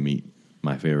 getting to meet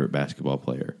my favorite basketball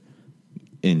player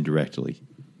indirectly.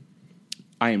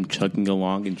 I am chugging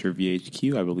along in Trivia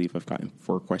HQ. I believe I've gotten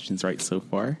 4 questions right so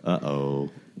far. Uh-oh.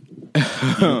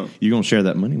 You're going to share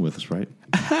that money with us, right?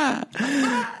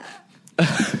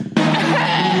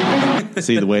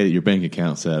 See the way that your bank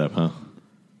account's set up, huh?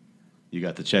 You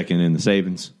got the checking and the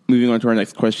savings. Moving on to our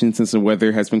next question. Since the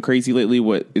weather has been crazy lately,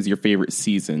 what is your favorite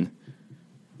season?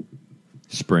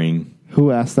 Spring. Who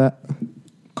asked that?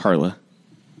 Carla.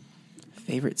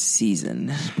 Favorite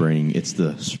season? Spring. It's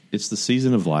the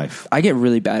season of life. I get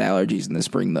really bad allergies in the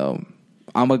spring, though.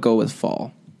 I'm going to go with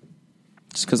fall.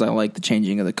 Just because I like the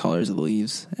changing of the colors of the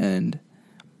leaves. And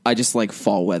I just like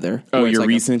fall weather. Oh, your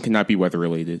reason cannot be weather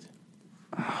related.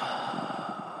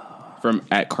 From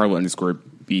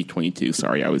 @Carla_B22.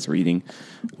 Sorry, I was reading.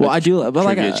 Well, I do, but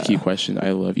like HQ question.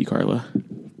 I love you, Carla.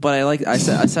 But I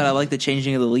said I like the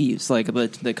changing of the leaves, like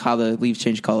how the leaves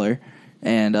change color,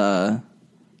 and I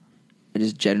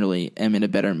just generally am in a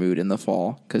better mood in the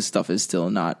fall because stuff is still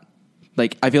not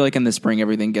like I feel like in the spring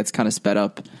everything gets kind of sped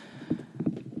up.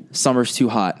 Summer's too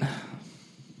hot,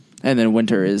 and then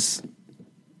winter is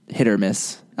hit or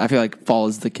miss. I feel like fall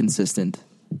is the consistent.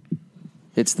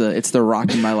 It's the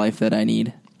rock in my life that I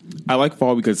need. I like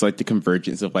fall because like the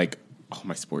convergence of like all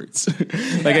my sports.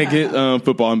 Like I get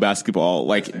football and basketball,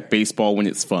 like baseball when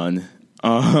it's fun.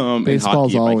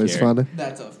 Baseball's always fun.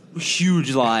 That's a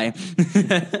huge lie.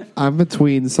 I'm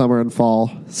between summer and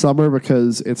fall. Summer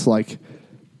because it's like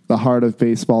the heart of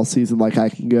baseball season. Like I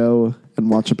can go and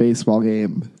watch a baseball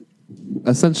game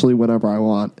essentially whenever I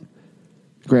want.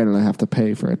 Granted, I have to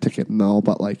pay for a ticket and all,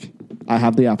 but like I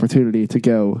have the opportunity to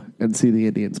go and see the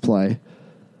Indians play.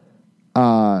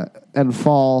 And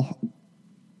fall,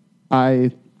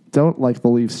 I don't like the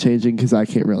leaves changing because I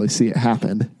can't really see it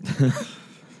happen.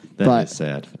 That is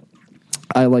sad.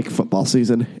 I like football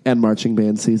season and marching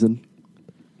band season.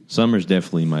 Summer's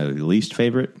definitely my least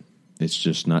favorite. It's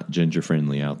just not ginger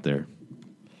friendly out there.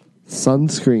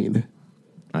 Sunscreen.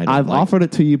 I've offered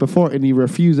it to you before and you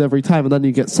refuse every time and then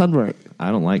you get sunburnt.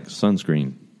 I don't like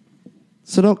sunscreen.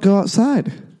 So don't go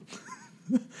outside.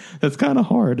 That's kind of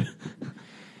hard.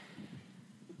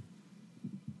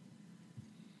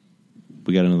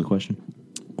 We got another question?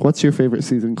 What's your favorite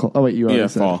season? Oh, wait, you already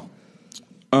said. Fall.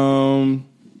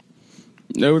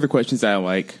 No other questions I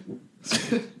like.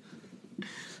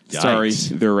 Sorry,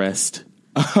 the rest.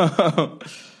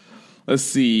 Let's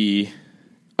see.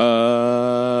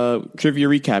 Trivia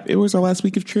recap. It was our last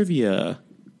week of trivia.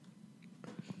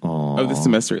 Aww. Of the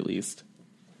semester, at least.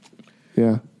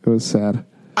 Yeah, it was sad.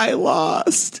 I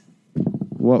lost.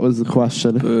 What was the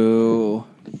question? Boo.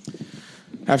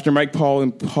 After Mike Pence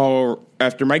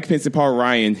and Paul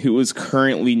Ryan, who was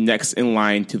currently next in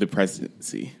line to the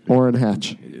presidency? Orrin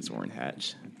Hatch. It is Orrin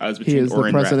Hatch. I was He between is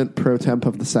the president pro temp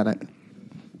of the Senate.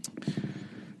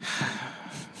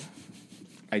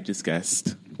 I just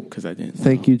guessed because I didn't.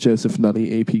 Thank you, Joseph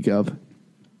Nunny, AP Gov.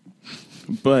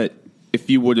 But if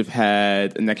you would have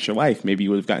had an extra life, maybe you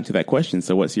would have gotten to that question.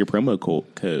 So what's your promo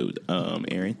code,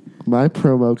 Aaron? My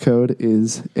promo code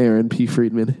is Aaron P.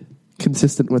 Friedman,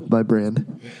 consistent with my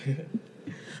brand.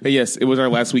 But yes, it was our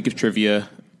last week of trivia.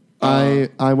 I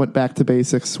went back to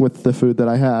basics with the food that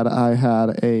I had. I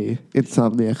had a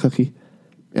insomnia cookie,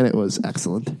 and it was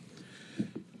excellent.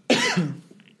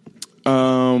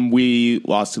 We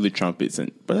lost to the Trumpets,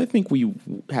 but I think we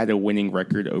had a winning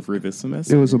record over this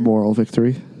semester. It was a moral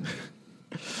victory.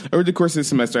 Over the course of the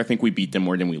semester, I think we beat them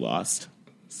more than we lost.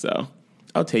 So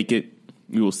I'll take it.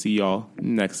 We will see y'all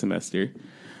next semester.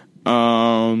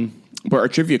 But our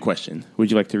trivia question,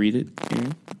 would you like to read it,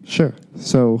 Aaron? Sure.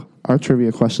 So our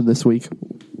trivia question this week,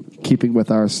 keeping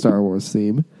with our Star Wars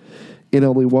theme. In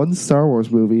only one Star Wars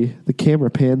movie, the camera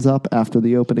pans up after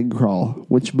the opening crawl.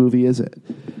 Which movie is it?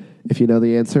 If you know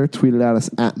the answer, tweet it at us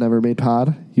at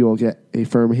NeverMadePod. You will get a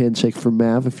firm handshake from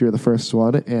Mav if you're the first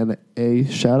one, and a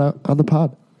shout-out on the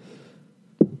pod.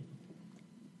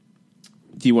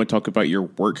 Do you want to talk about your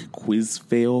work quiz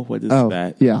fail? What is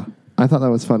that? Yeah. I thought that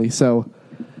was funny. So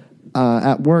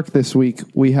at work this week,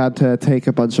 we had to take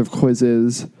a bunch of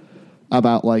quizzes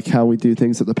about like how we do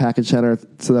things at the package center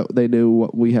so that they knew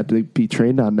what we had to be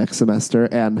trained on next semester.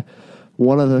 And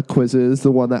one of the quizzes,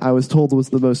 the one that I was told was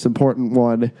the most important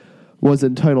one, was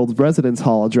entitled Residence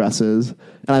Hall Addresses.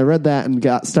 And I read that and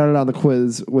got started on the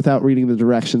quiz without reading the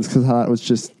directions because I thought it was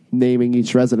just naming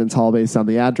each residence hall based on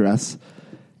the address.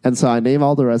 And so I name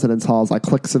all the residence halls, I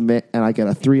click submit, and I get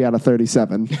a 3 out of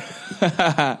 37.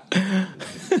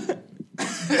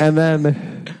 And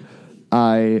then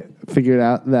I figured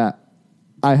out that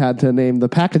I had to name the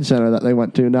package center that they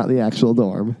went to, not the actual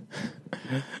dorm.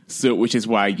 So, which is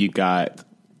why you got...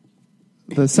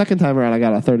 The second time around, I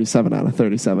got a 37 out of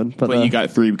 37. But you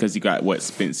got 3 because you got, what,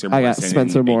 Spencer Morrison? I got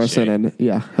Spencer Morrison and,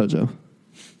 yeah, Hojo.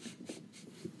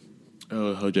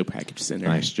 Oh, Hojo Package Center.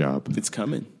 Nice job. It's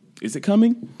coming. Is it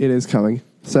coming? It is coming.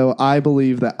 So I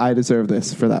believe that I deserve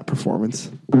this for that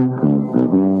performance. But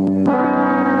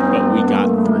we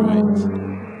got through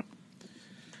it.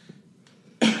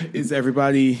 Is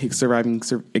everybody surviving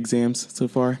exams so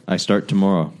far? I start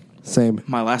tomorrow. Same.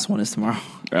 My last one is tomorrow.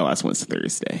 Our last one's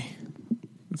Thursday.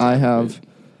 I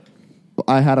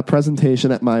had a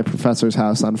presentation at my professor's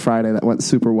house on Friday that went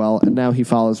super well, and now he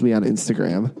follows me on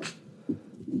Instagram.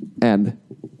 And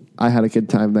I had a good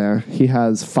time there. He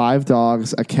has 5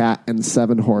 dogs, a cat, and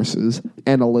 7 horses,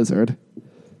 and a lizard.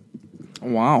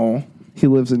 Wow. He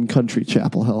lives in country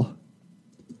Chapel Hill.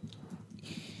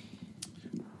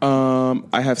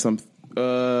 I have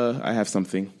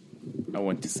something I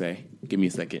want to say. Give me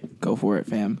a second. Go for it,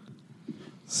 fam.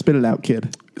 Spit it out,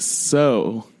 kid.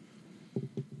 So,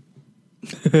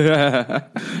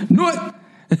 what?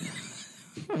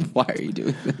 Why are you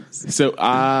doing this? So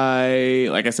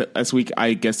like I said, last week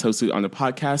I guest hosted on the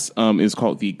podcast. It's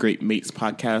called the Great Mates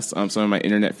Podcast. Some of my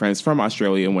internet friends from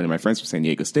Australia and one of my friends from San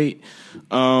Diego State.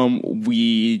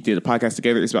 We did a podcast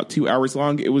together. It's about 2 hours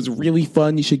long. It was really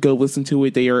fun. You should go listen to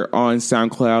it. They are on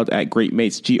SoundCloud at Great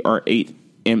Mates,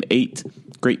 GR8M8.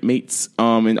 Great Mates,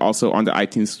 and also on the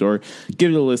iTunes store.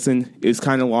 Give it a listen. It's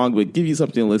kind of long, but give you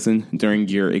something to listen during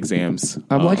your exams.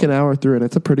 I'm like an hour through, and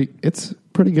it's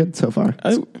pretty good so far.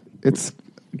 It's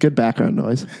good background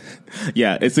noise.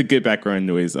 Yeah, it's a good background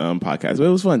noise podcast. But it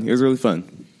was fun. It was really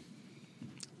fun.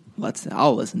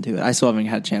 I'll listen to it. I still haven't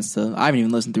had a chance to. I haven't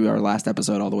even listened through our last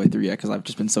episode all the way through yet because I've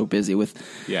just been so busy with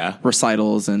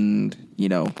recitals and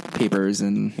papers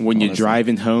and. When you're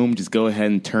driving home, just go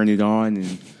ahead and turn it on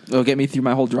and. It'll get me through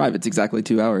my whole drive. It's exactly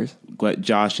 2 hours. Let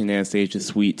Josh and Anastasia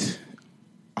sweet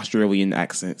Australian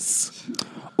accents.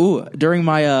 Ooh, during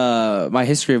my my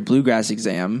history of bluegrass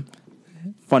exam,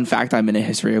 fun fact, I'm in a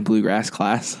history of bluegrass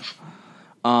class.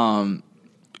 One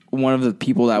of the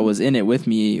people that was in it with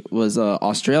me was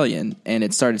Australian, and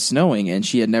it started snowing, and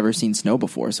she had never seen snow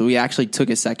before. So we actually took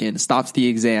a second, stopped the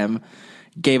exam,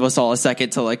 gave us all a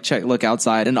second to look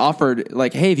outside, and offered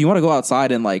hey, if you want to go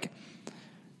outside and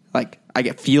I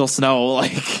feel snow,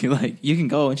 like you can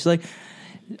go. And she's like,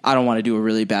 I don't want to do a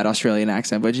really bad Australian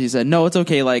accent, but she said, no, it's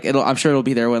okay. I'm sure it'll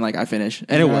be there when I finish.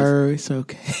 And it was. It's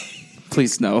okay.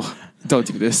 Please no, don't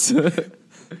do this.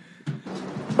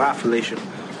 Bye, Felicia.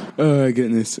 Oh my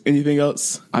goodness. Anything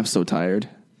else? I'm so tired.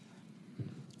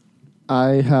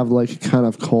 I have kind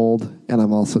of cold, and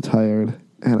I'm also tired,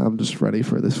 and I'm just ready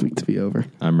for this week to be over.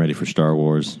 I'm ready for Star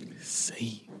Wars.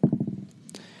 See.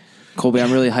 Colby,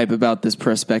 I'm really hype about this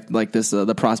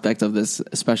the prospect of this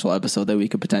special episode that we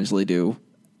could potentially do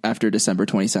after December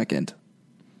 22nd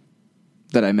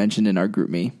that I mentioned in our group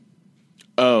me.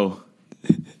 Oh,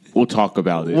 we'll talk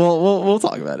about it. We'll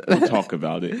talk about it. We'll talk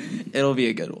about it. It'll be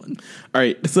a good one. All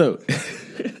right, so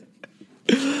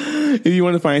if you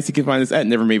want to find us, you can find us at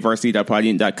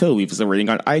nevermadevarsity.podium.co. Leave us a rating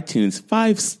on iTunes.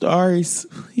 5 stars,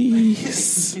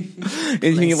 please.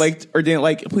 Anything you liked or didn't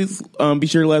like, please be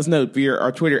sure to let us know via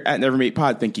our Twitter at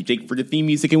nevermadepod. Thank you, Jake, for the theme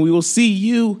music, and we will see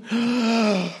you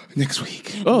next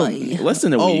week. Oh, Bye. Less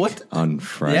than a week. What? On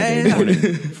Friday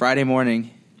morning. Friday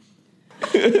morning.